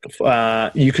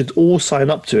you could all sign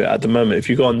up to it at the moment. If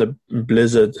you go on the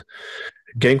Blizzard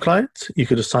game client, you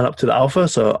could just sign up to the alpha.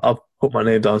 So I'll put my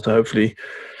name down. So hopefully,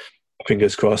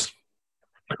 fingers crossed.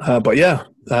 But yeah,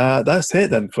 that's it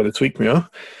then for this week, Mio.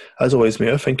 As always,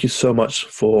 Mio, thank you so much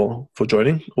for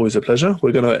joining. Always a pleasure.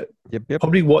 We're gonna Yep.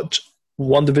 probably watch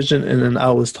One Division in an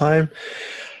hour's time.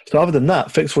 So other than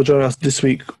that, thanks for joining us this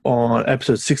week on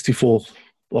episode 64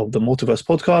 of the Multiverse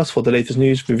podcast. For the latest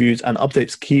news, reviews, and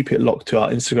updates, keep it locked to our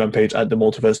Instagram page at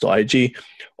themultiverse.ig.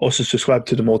 Also subscribe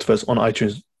to the Multiverse on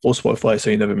iTunes or Spotify so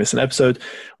you never miss an episode.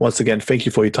 Once again, thank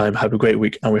you for your time. Have a great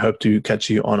week, and we hope to catch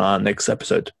you on our next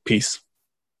episode. Peace.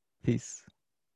 Peace.